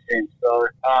nothing since. So,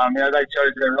 they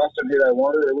chose their roster who they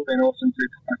wanted. It would have been awesome to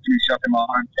finish up in my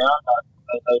hometown, but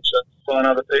they chose to sign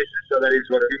other pieces, so that is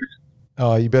what it is.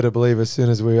 Oh, you better believe as soon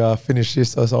as we finish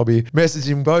this, I'll be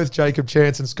messaging both Jacob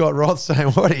Chance and Scott Roth saying,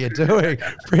 what are you doing?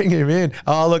 Bring him in.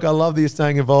 Oh, look, I love that you're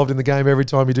staying involved in the game. Every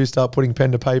time you do start putting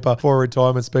pen to paper for a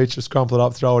retirement speech, just crumple it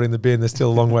up, throw it in the bin. There's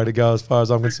still a long way to go as far as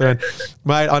I'm concerned.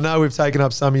 Mate, I know we've taken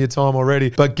up some of your time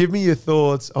already, but give me your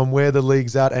thoughts on where the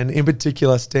league's at, and in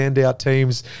particular, standout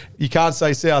teams. You can't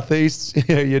say Southeast.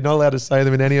 You're not allowed to say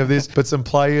them in any of this, but some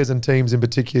players and teams in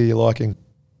particular you're liking.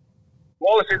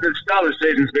 Well, obviously, the start of the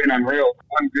season's been unreal.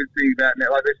 One good thing about it,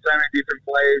 there's so many different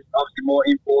players, obviously more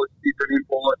different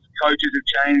imports. Coaches have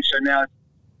changed, so now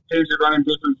teams are running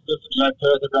different systems.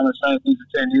 Perth have done the same thing for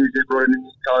 10 years. They've brought in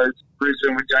new codes.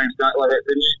 Brisbane with James Dunn,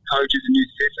 the new coaches and new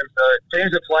systems. So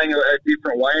teams are playing a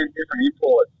different way and different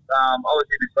imports.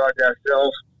 Obviously, besides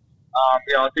ourselves,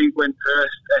 I think when Perth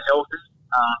are healthy,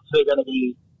 they're going to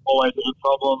be always a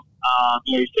problem.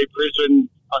 You see Brisbane,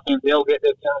 I think they'll get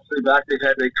their chemistry back. They've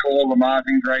had their core. Lamar's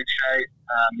in great shape.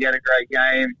 He had a great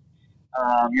game.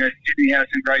 Sydney has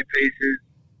some great pieces.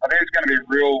 I think it's going to be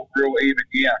real even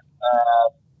here.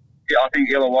 I think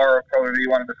Illawarra will probably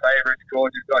be one of the favourites.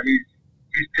 Gorge has got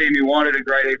his team he wanted, a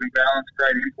great even balance,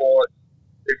 great imports.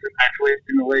 There's some athletes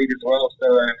in the league as well.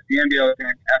 So the NBL is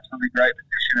in an absolutely great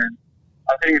position. And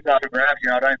I think it's up for grabs.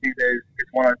 I don't think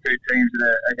it's one or two teams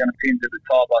that are going to pin to the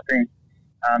top. I think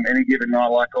any given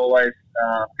night, like always,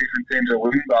 different teams will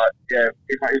win. But yeah,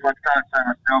 if I can't say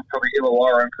myself, probably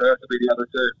Illawarra and Perth will be the other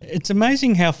two. It's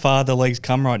amazing how far the league's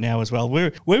come right now as well.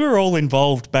 We were all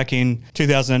involved back in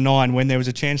 2009 when there was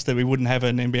a chance that we wouldn't have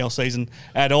an NBL season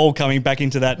at all coming back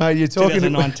into that. Mate, you're talking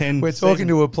 2009-10 we're talking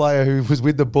to a player who was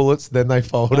with the Bullets, then they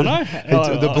folded. I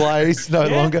know. The Blaze no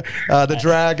longer. The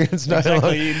Dragons no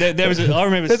exactly. longer. I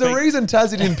remember. There's a reason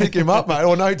Tassie didn't pick him up, mate,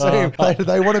 or no team.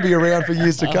 They want to be around for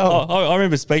years to come. I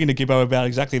remember speaking to Gibbo about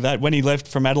exactly that. When he left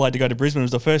from Adelaide to go to Brisbane, it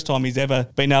was the first time he's ever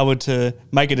been able to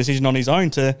make a decision on his own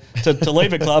to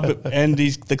leave a club, and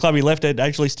the club he left at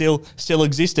actually still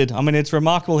existed. I mean, it's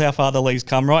remarkable how far the league's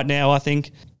come. Right now, I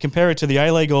think, compare it to the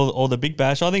A-League or the Big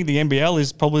Bash, I think the NBL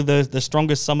is probably the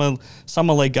strongest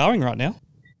summer league going right now.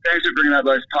 Thanks for bringing up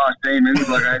those past demons.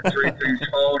 Like I had 3 teams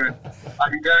fold, and I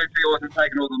can guarantee I wasn't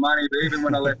taking all the money. But even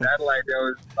when I left Adelaide,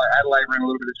 Adelaide were in a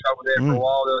little bit of trouble there for a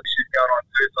while. There was shit going on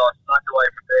too, so I snuck away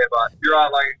from there. But you're right.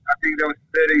 I think there was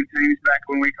 13 teams back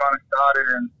when we kind of started,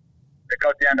 and it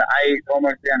got down to 8,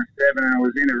 almost down to 7, and it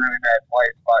was in a really bad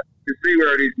place. But to see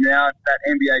where it is now, that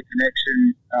NBA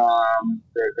connection,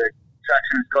 the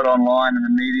traction it's got online and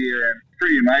the media, and it's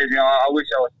pretty amazing. I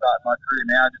wish I was starting my career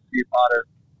now just to be a part of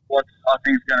what I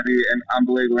think is going to be an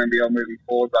unbelievable NBL moving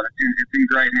forward. But it's in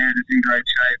great hands, it's in great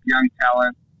shape, young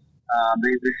talent.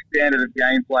 The standard of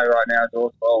gameplay right now is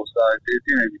also, so it's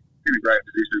in a great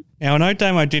position. Now, I know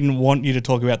Damo didn't want you to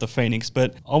talk about the Phoenix,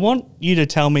 but I want you to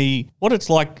tell me what it's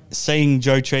like seeing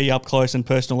Joe Chi up close and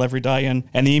personal every day and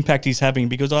the impact he's having,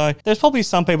 because there's probably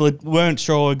some people that weren't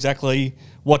sure exactly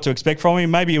what to expect from him.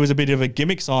 Maybe it was a bit of a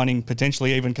gimmick signing,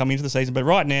 potentially even coming into the season. But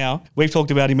right now, we've talked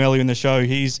about him earlier in the show.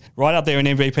 He's right up there in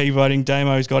MVP voting.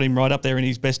 Damo's got him right up there in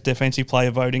his best defensive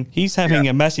player voting. He's having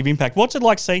a massive impact. What's it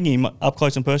like seeing him up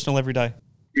close and personal every day?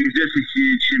 He's just a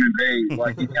huge human being.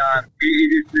 Like, he can't,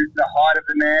 he's the height of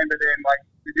the man, but then, like,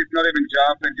 he's just not even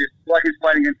jumping. Just like he's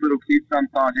playing against little kids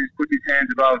sometimes. He just puts his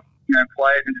hands above,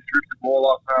 players and just rips the ball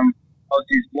off them.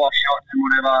 Obviously, his block shots and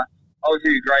whatever.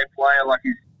 Obviously, a great player. Like,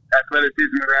 his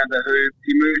athleticism around the hoop.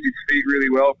 He moves his feet really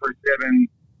well for a 7'2"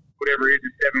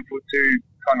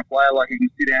 kind of player. Like, he can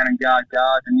sit down and guard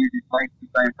guards and use his length to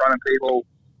stay in front of people.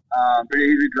 But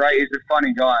he's a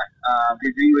funny guy.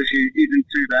 His English isn't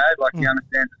too bad. Like, he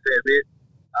understands a fair bit.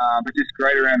 But just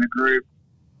great around the group.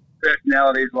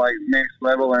 Personality is like next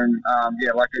level, and he's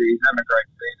having a great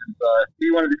season. So he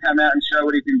wanted to come out and show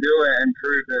what he can do and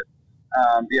prove that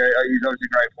he's obviously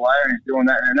a great player, and he's doing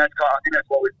that. And that's I think that's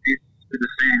what we miss with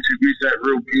the fans. We've missed that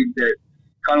real big, that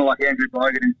kind of like Andrew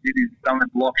Bogut in Sydney, some of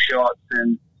the block shots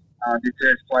and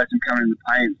deters players from coming in the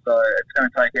paint. So it's going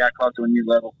to take our club to a new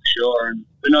level for sure.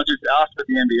 But not just us, but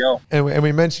the NBL. And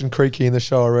we mentioned Creaky in the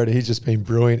show already. He's just been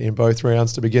brilliant in both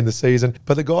rounds to begin the season.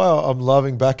 But the guy I'm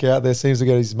loving back out there seems to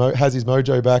get has his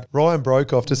mojo back. Ryan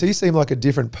Broekhoff, does he seem like a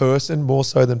different person, more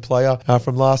so than player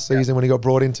from last season when he got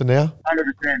brought into now? 100%.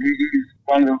 He's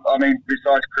one of the,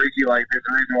 besides Creaky, like, there's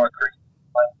a reason why Creaky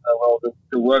playing so well.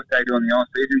 The work they do in the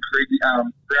off-season. Creaky,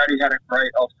 Brownie had a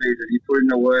great off-season. He put in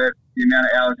the work, the amount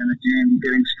of hours in the gym,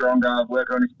 getting stronger,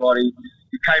 working on his body.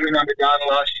 He came in underdone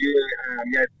last year.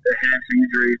 He had a hamstring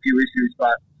injury, a few issues,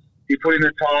 but he put in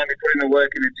the time, he put in the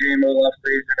work in the gym all off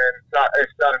season, and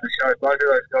it's starting to show. Both of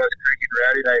those guys, Creaky and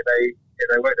Rowdy,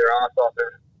 they work their ass off.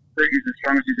 And Creaky's the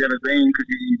strongest he's ever been because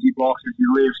he boxes, he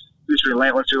lives just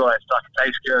relentlessly, like stuff. He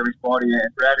takes care of his body,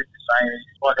 and Rowdy's the same.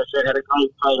 Like I said, had a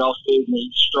great off season.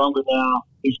 He's stronger now.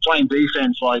 He's playing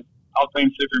defense. Like, I've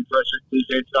been super impressed with his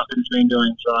head stuff that he's been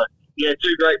doing. So. Yeah,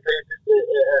 two great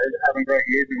pieces having great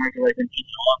years, and hopefully they can keep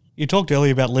on. You talked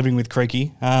earlier about living with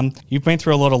Creaky. You've been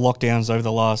through a lot of lockdowns over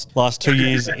the last 2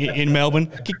 years in Melbourne.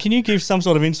 Can you give some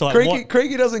sort of insight?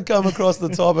 Creaky doesn't come across the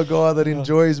type of guy that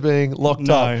enjoys being locked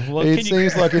up. Well, it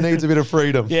seems like he needs a bit of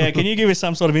freedom. Yeah, can you give us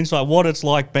some sort of insight what it's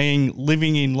like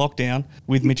living in lockdown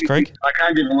with Mitch Creek? I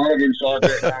can't give a lot of insight,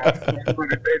 but it's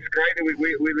great that we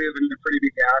live in a pretty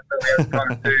big house, so we have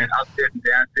kind of two upstairs and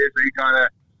downstairs, so he kind of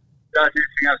does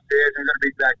everything upstairs, and we've got a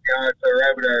big backyard, so we're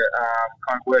able to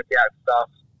kind of work out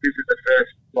stuff. This is the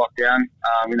first lockdown.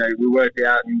 We worked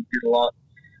out and did a lot.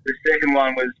 The second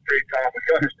one was pretty tough. We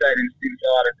kind of stayed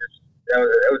inside, and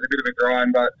it was a bit of a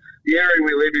grind, but the area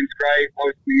we live in is great.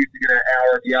 Obviously, we used to get an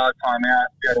hour of yard time out,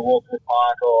 go to walk to the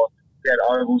park, or get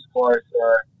ovals close. So,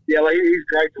 he's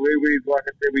great to live with. Like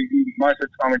I said, most of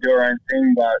the time we do our own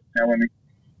thing, but when we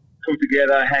talk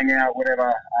together, hang out,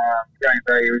 whatever. Going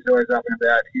Bay, he was always up and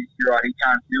about. You're right, he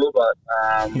can't deal, but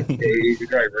he's a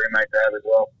great roommate to have as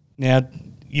well. Now,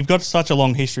 you've got such a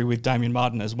long history with Damian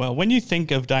Martin as well. When you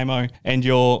think of Damo and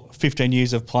your 15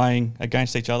 years of playing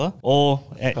against each other, or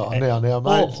mate.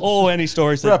 any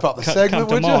stories that wrap up the segment,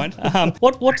 come to mind,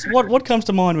 what comes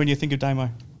to mind when you think of Damo?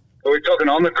 Are we talking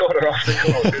on the court or off the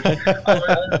court?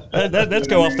 Let's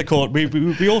go off the court.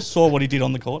 We all saw what he did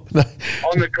on the court.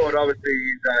 On the court, obviously,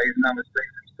 his numbers speak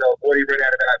for himself. What he read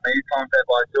out about me, times that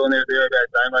by doing there about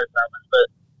Damo's numbers. But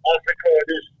off the court,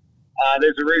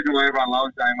 there's a reason why everyone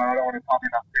loves Damo. I don't want to pump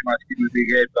him up too much, give him a big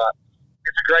head, but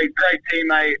it's a great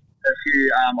teammate. A few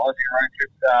Aussie road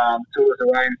trips, tours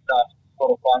away and stuff. It's a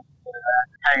lot of fun.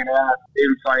 Hanging around,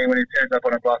 even funny when he turns up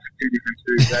on a bus with 2 different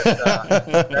shoes.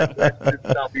 That's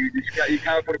stuff. You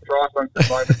can't put a price on some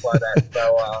moments like that.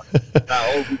 So,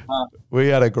 all good fun. We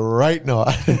had a great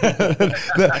night.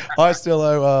 I still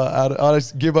owe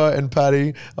Gibbo and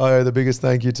Paddy, I owe the biggest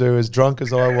thank you to, as drunk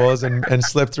as I was and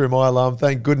slept through my alarm.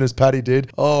 Thank goodness Paddy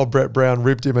did. Oh, Brett Brown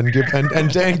ripped him and Dan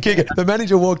Kickett. The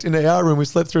manager walked into our room. We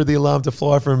slept through the alarm to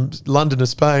fly from London to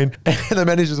Spain. And the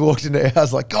managers walked into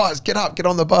ours like, guys, get up, get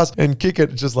on the bus. And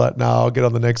Kickett just like, no, I'll get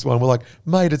on the next one. We're like,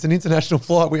 mate, it's an international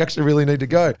flight. We actually really need to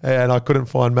go. And I couldn't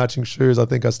find matching shoes. I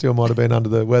think I still might have been under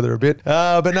the weather a bit.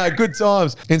 But no, good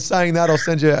times. In saying that, that, I'll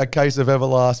send you a case of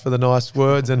Everlast for the nice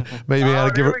words and me being able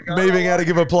to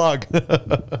give a plug. I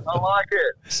like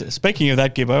it. Speaking of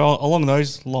that, Gibbo, along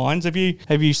those lines, have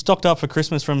you stocked up for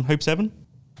Christmas from Hoop 7?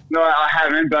 No, I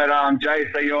haven't, but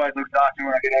JC always looks after me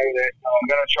when I get over there, so I'm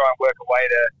going to try and work a way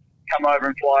to come over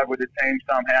and fly with the team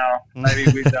somehow. Maybe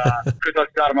with, because I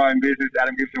started my own business,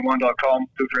 AdamGibson1.com.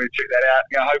 Feel free to check that out.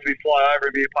 Hopefully fly over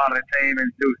and be a part of the team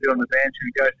and still sit on the bench and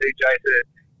go see Jason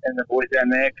and the boys down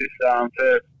there, because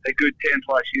for a good 10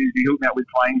 plus years he hooked me up with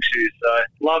playing shoes. So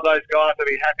love those guys. I'd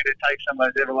be happy to take some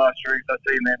of those Everlast drinks I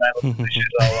see in there, mate. Look delicious.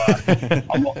 So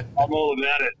I'm all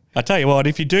about it. I tell you what,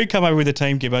 if you do come over with the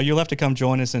team, Gibbo, you'll have to come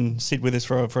join us and sit with us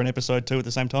for an episode too at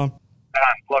the same time.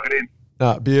 Lock it in.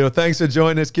 Beautiful. Thanks for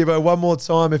joining us, Gibbo. One more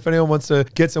time, if anyone wants to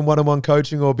get some one-on-one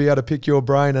coaching or be able to pick your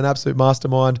brain, an absolute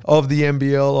mastermind of the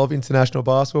NBL, of international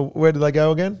basketball, where do they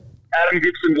go again?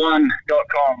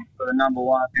 AdamGibson1.com for the number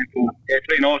one. Yeah, it's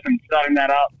been awesome starting that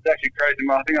up. It's actually crazy.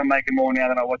 I think I'm making more now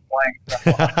than I was playing.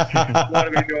 So I might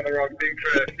have been doing the wrong thing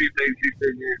for 15, 16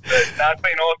 years. But it's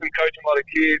been awesome coaching a lot of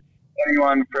kids,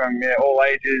 anyone from all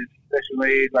ages, special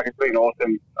needs. It's been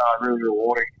awesome, really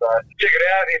rewarding. So check it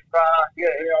out if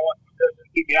anyone wants to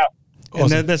keep me up.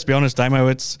 Awesome. And let's be honest, Damo,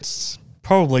 it's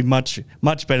probably much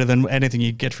better than anything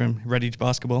you get from Redditch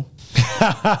Basketball.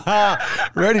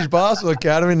 Redditch Basketball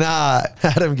Academy? Nah,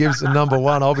 Adam Gibson, number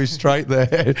one. I'll be straight there.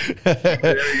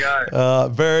 There we go.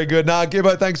 Very good.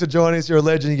 Gibbo, thanks for joining us. You're a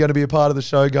legend. You're going to be a part of the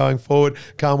show going forward.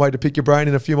 Can't wait to pick your brain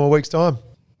in a few more weeks' time.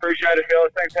 Appreciate it,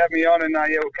 fellas. Thanks for having me on, and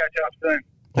we'll catch up soon.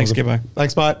 Thanks, Gibbo.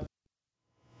 Thanks, mate.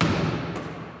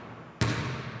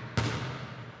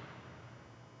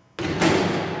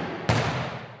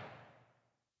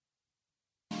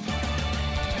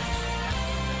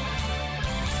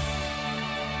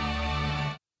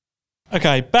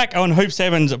 Okay, back on Hoop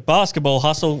 7's basketball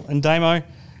hustle, and Damo,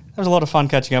 that was a lot of fun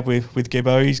catching up with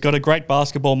Gibbo. He's got a great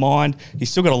basketball mind. He's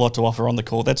still got a lot to offer on the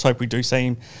court. Let's hope we do see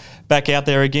him back out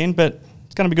there again, but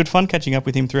it's going to be good fun catching up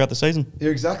with him throughout the season.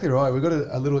 You're exactly right. We've got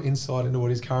a little insight into what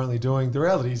he's currently doing. The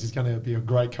reality is he's going to be a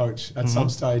great coach at some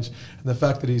stage, and the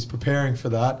fact that he's preparing for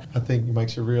that, I think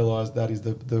makes you realise that is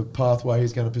the pathway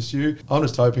he's going to pursue. I'm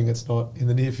just hoping it's not in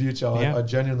the near future. Yeah. I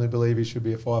genuinely believe he should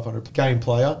be a 500 game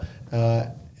player.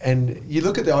 And you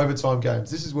look at the overtime games.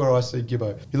 This is where I see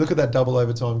Gibbo. You look at that double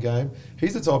overtime game.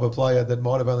 He's the type of player that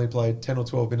might have only played 10 or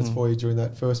 12 minutes for you during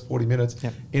that first 40 minutes.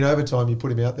 Yep. In overtime, you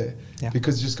put him out there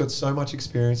because he's just got so much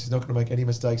experience. He's not going to make any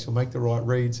mistakes. He'll make the right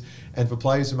reads. And for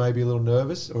players who may be a little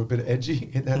nervous or a bit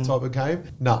edgy in that type of game,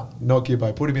 not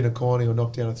Gibbo. Put him in a corner. He'll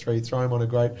knock down a three. Throw him on a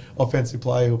great offensive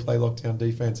player who'll play lockdown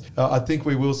defense. I think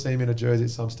we will see him in a jersey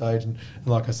at some stage. And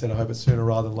like I said, I hope it's sooner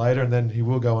rather than later. And then he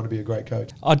will go on to be a great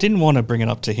coach. I didn't want to bring it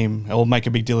up to him or make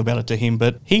a big deal about it to him,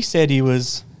 but he said he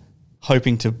was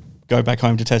hoping to go back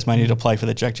home to Tasmania to play for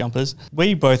the Jack Jumpers.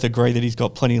 We both agree that he's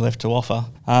got plenty left to offer.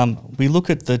 We look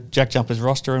at the Jack Jumpers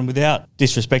roster, and without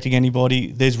disrespecting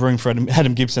anybody, there's room for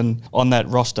Adam Gibson on that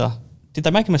roster. Did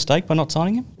they make a mistake by not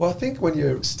signing him? Well, I think when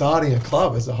you're starting a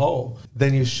club as a whole,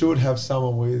 then you should have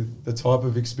someone with the type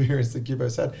of experience that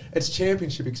Gibbo's had. It's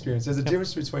championship experience. There's a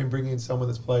difference between bringing in someone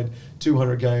that's played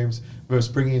 200 games versus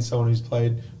bringing in someone he's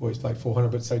played 400,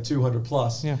 but say 200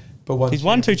 plus. Yeah. But he's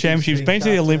won 2 championships, been to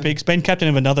the Olympics, been captain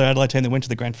of another Adelaide team that went to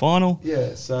the grand final.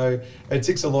 Yeah, so it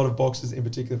ticks a lot of boxes, in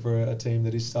particular for a team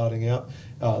that is starting out.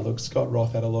 Look, Scott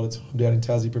Roth had a lot of time down in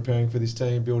Tassie preparing for this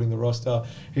team, building the roster.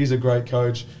 He's a great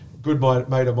coach. Good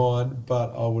mate of mine,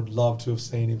 but I would love to have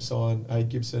seen him sign A.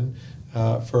 Gibson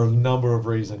for a number of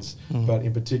reasons, but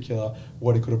in particular,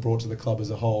 what he could have brought to the club as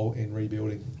a whole in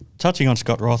rebuilding. Touching on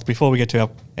Scott Roth, before we get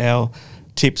to our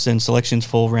tips and selections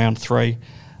for round 3,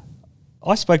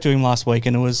 I spoke to him last week,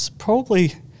 and it was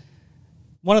probably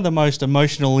one of the most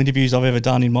emotional interviews I've ever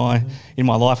done in my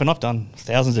life, and I've done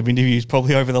thousands of interviews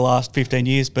probably over the last 15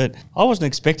 years, but I wasn't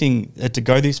expecting it to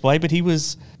go this way. But he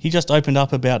just opened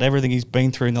up about everything he's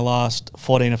been through in the last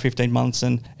 14 or 15 months,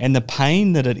 and the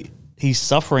pain that he's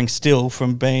suffering still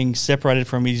from being separated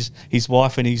from his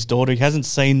wife and his daughter. He hasn't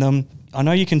seen them. I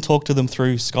know you can talk to them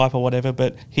through Skype or whatever,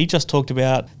 but he just talked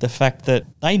about the fact that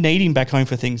they need him back home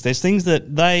for things. There's things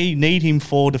that they need him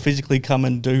for to physically come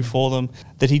and do for them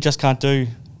that he just can't do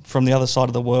from the other side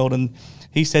of the world. And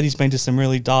he said he's been to some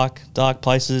really dark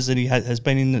places, and he has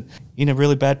been in a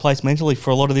really bad place mentally for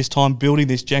a lot of this time building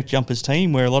this Jack Jumpers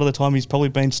team, where a lot of the time he's probably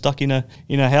been stuck in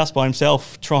a house by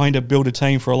himself trying to build a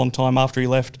team for a long time after he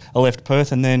left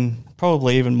Perth, and then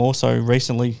probably even more so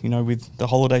recently, with the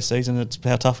holiday season. It's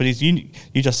how tough it is. You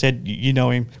just said you know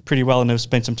him pretty well and have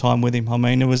spent some time with him.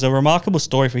 It was a remarkable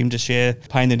story for him to share the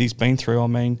pain that he's been through.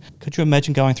 Could you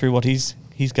imagine going through what he's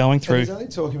he's going And through. he's only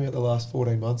talking about the last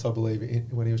 14 months, I believe,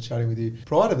 when he was chatting with you.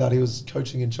 Prior to that, he was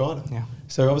coaching in China. Yeah.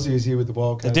 So obviously he was here with the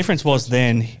Wildcats. The difference was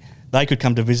then they could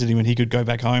come to visit him and he could go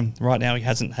back home. Right now, he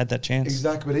hasn't had that chance.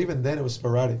 Exactly, but even then it was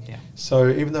sporadic. Yeah. So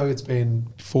even though it's been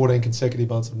 14 consecutive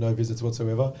months of no visits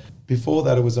whatsoever, before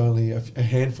that it was only a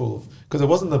handful of, because it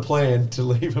wasn't the plan to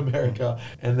leave America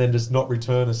and then just not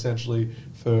return essentially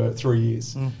for 3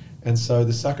 years. And so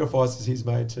the sacrifices he's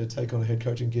made to take on a head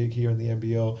coaching gig here in the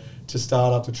NBL, to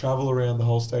start up, to travel around the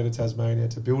whole state of Tasmania,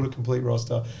 to build a complete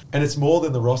roster. And it's more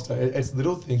than the roster. It's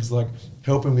little things like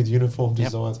helping with uniform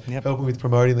designs, helping with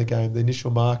promoting the game, the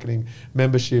initial marketing,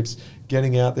 memberships,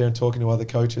 getting out there and talking to other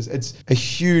coaches. It's a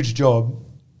huge job,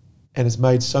 and it's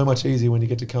made so much easier when you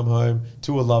get to come home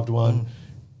to a loved one,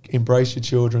 embrace your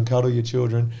children, cuddle your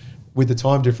children. With the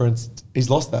time difference, he's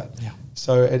lost that. Yeah.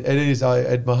 So it is.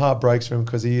 My heart breaks for him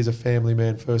because he is a family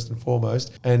man first and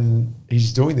foremost, and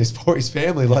he's doing this for his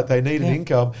family. Like, they need an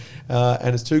income,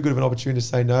 and it's too good of an opportunity to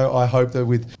say no. I hope that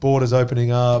with borders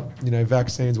opening up,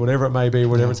 vaccines, whatever it may be,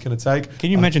 whatever it's going to take.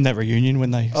 Can you imagine that reunion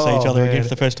when they see each other again for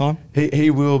the first time?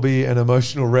 He will be an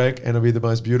emotional wreck, and it'll be the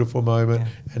most beautiful moment,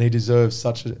 and he deserves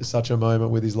such a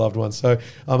moment with his loved ones. So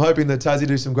I'm hoping that Tassie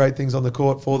do some great things on the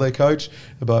court for their coach,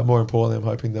 but more importantly, I'm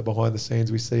hoping that behind the scenes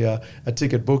we see a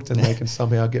ticket booked and they can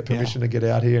somehow get permission to get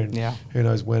out here, and who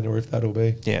knows when or if that'll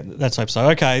be. Yeah, let's hope so.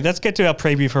 Okay, let's get to our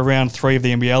preview for round 3 of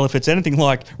the NBL. If it's anything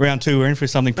like round 2, we're in for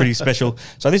something pretty special.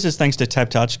 So this is thanks to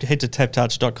TapTouch. Head to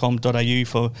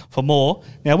taptouch.com.au for more.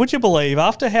 Now, would you believe,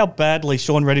 after how badly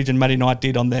Sean Redditch and Matty Knight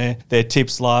did on their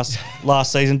tips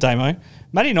last season, Damo,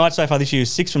 Matty Knight so far this year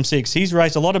is 6 from 6. He's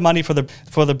raised a lot of money for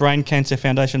the Brain Cancer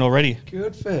Foundation already.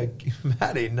 Good for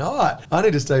Matty Knight. I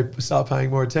need to start paying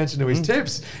more attention to his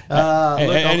tips.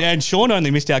 And Sean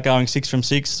only missed out going 6 from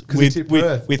 6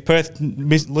 with Perth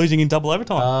losing in double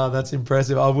overtime. That's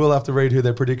impressive. I will have to read who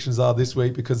their predictions are this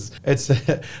week, because it's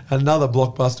another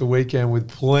blockbuster weekend with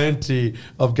plenty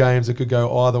of games that could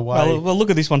go either way. Well, look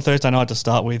at this one Thursday night to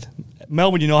start with.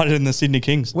 Melbourne United and the Sydney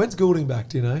Kings. When's Goulding back,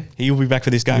 do you know? He will be back for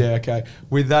this game. Yeah, okay.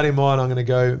 With that in mind, I'm going to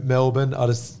go Melbourne. I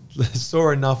just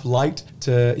saw enough late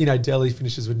to, Delhi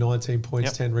finishes with 19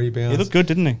 points, 10 rebounds. He looked good,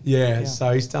 didn't he? Yeah,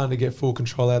 so he's starting to get full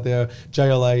control out there.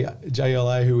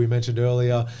 JLA, who we mentioned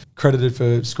earlier, credited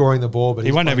for scoring the ball, but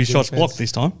he won't have his shots blocked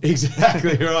this time.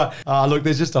 Exactly right. Look,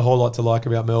 there's just a whole lot to like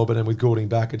about Melbourne, and with Goulding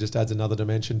back, it just adds another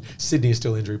dimension. Sydney is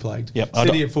still injury plagued. Yep.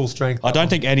 Sydney at full strength. I don't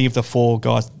think any of the 4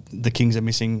 guys the Kings are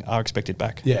missing are expected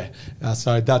back. Yeah,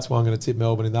 so that's why I'm going to tip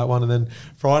Melbourne in that one. And then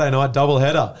Friday night,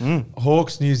 doubleheader.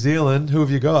 Hawks, New Zealand. Who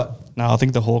have you got? No, I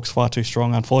think the Hawks far too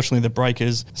strong. Unfortunately, the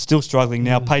Breakers still struggling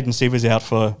now. Peyton Siever's out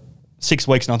for 6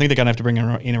 weeks, and I think they're going to have to bring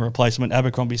in a replacement.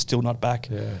 Abercrombie's still not back.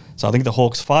 Yeah. So I think the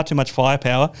Hawks, far too much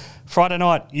firepower. Friday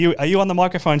night, are you on the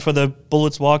microphone for the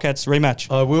Bullets Wildcats rematch?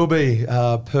 I will be.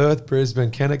 Perth,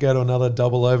 Brisbane. Can it go to another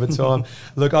double overtime?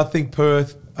 Look, I think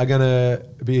Perth are going to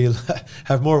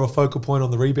have more of a focal point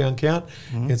on the rebound count.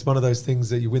 It's one of those things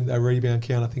that you win a rebound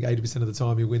count, I think 80% of the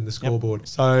time you win the scoreboard.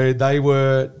 So they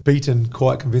were beaten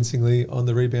quite convincingly on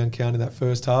the rebound count in that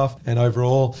first half and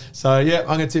overall. So, I'm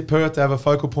going to tip Perth to have a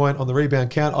focal point on the rebound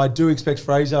count. I do expect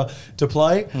Fraser to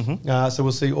play. So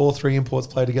we'll see all 3 imports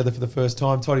play together for the first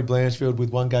time. Toddy Blanchfield with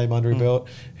 1 game under his belt.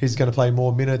 He's going to play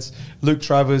more minutes. Luke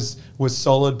Travers was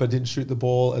solid but didn't shoot the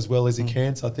ball as well as he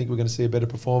can. So I think we're going to see a better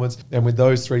performance. And with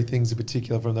those 3 things in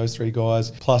particular from those 3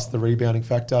 guys, plus the rebounding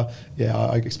factor,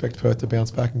 I expect Perth to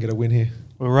bounce back and get a win here.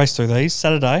 We'll race through these.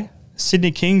 Saturday,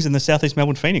 Sydney Kings and the Southeast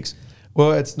Melbourne Phoenix.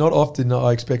 Well, it's not often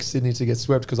I expect Sydney to get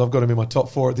swept because I've got them in my top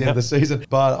 4 at the end of the season.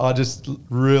 But I just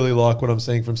really like what I'm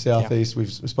seeing from Southeast.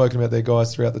 We've spoken about their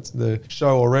guys throughout the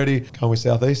show already. Going with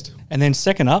Southeast. And then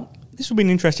second up, this will be an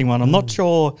interesting one. I'm not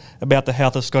sure about the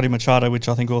health of Scotty Machado, which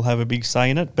I think will have a big say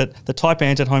in it. But the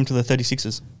Taipans at home to the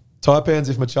 36ers. Taipans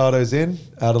if Machado's in,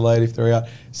 Adelaide if they're out.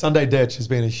 Sunday Dech has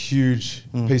been a huge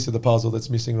piece of the puzzle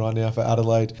that's missing right now for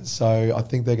Adelaide. So I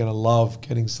think they're going to love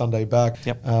getting Sunday back.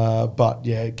 But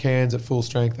Cairns at full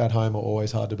strength at home are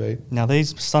always hard to beat. Now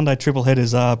these Sunday triple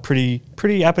headers are pretty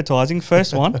appetising.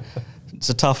 First one,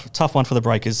 it's a tough one for the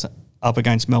Breakers. Up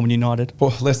against Melbourne United.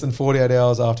 Well, less than 48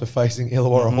 hours after facing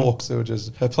Illawarra Hawks, who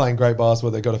are playing great basketball,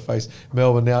 they've got to face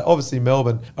Melbourne. Now, obviously,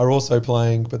 Melbourne are also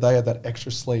playing, but they had that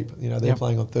extra sleep. They're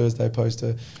playing on Thursday opposed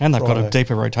to And they've Friday. got a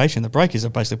deeper rotation. The Breakers are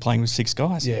basically playing with 6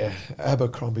 guys. Yeah,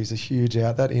 Abercrombie's a huge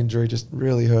out. That injury just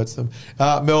really hurts them.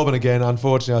 Melbourne, again,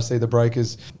 unfortunately, I see the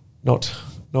Breakers not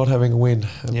having a win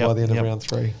by the end of round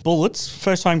 3. Bullets,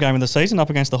 first home game of the season, up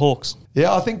against the Hawks.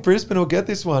 Yeah, I think Brisbane will get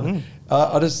this one.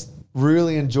 I just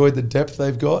really enjoyed the depth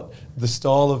they've got, the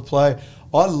style of play.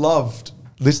 I loved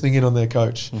listening in on their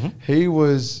coach. He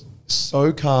was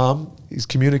so calm. His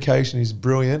communication is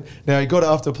brilliant. Now, he got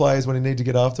after players when he needed to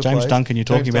get after James players. Duncan, you're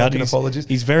talking about. Apologies.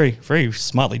 He's very, very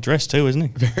smartly dressed too, isn't he?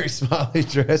 Very smartly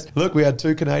dressed. Look, we had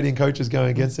 2 Canadian coaches going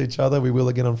against each other. We will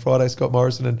again on Friday. Scott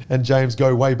Morrison and James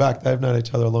go way back. They've known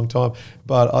each other a long time.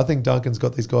 But I think Duncan's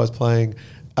got these guys playing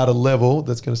at a level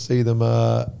that's going to see them,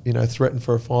 threaten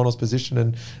for a finals position.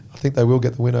 And I think they will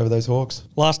get the win over those Hawks.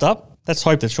 Last up. Let's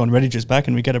hope that Sean Redditch is back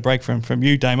and we get a break from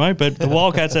you, Damo. But the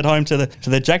Wildcats at home to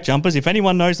the Jack Jumpers. If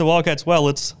anyone knows the Wildcats well,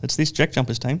 it's this Jack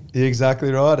Jumpers team. You're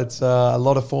exactly right. It's a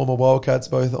lot of former Wildcats,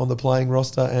 both on the playing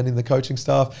roster and in the coaching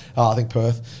staff. I think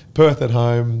Perth at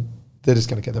home, they're just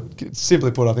going to get them.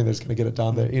 Simply put, I think they're just going to get it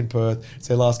done. They're in Perth. It's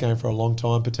their last game for a long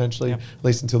time, potentially, at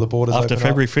least until the borders After open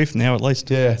February up. 5th now, at least.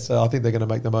 Yeah, so I think they're going to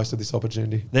make the most of this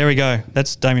opportunity. There we go.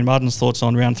 That's Damien Martin's thoughts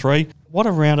on round 3. What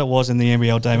a round it was in the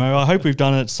NBL, Damo. I hope we've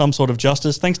done it some sort of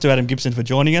justice. Thanks to Adam Gibson for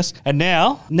joining us. And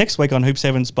now, next week on Hoop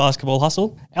 7's Basketball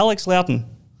Hustle, Alex Loughton.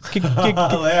 Give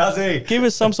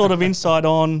us some sort of insight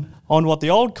on what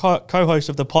the old co-host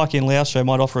of the Pikey and Louse show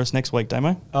might offer us next week,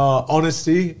 Damo.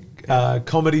 Honesty,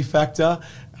 comedy factor,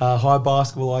 high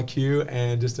basketball IQ,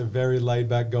 and just a very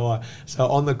laid-back guy. So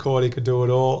on the court, he could do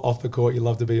it all. Off the court, you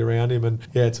love to be around him. And,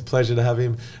 yeah, it's a pleasure to have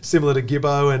him. Similar to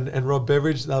Gibbo and Rob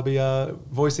Beveridge, they'll be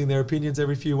voicing their opinions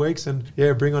every few weeks. And,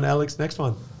 yeah, bring on Alex next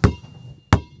one.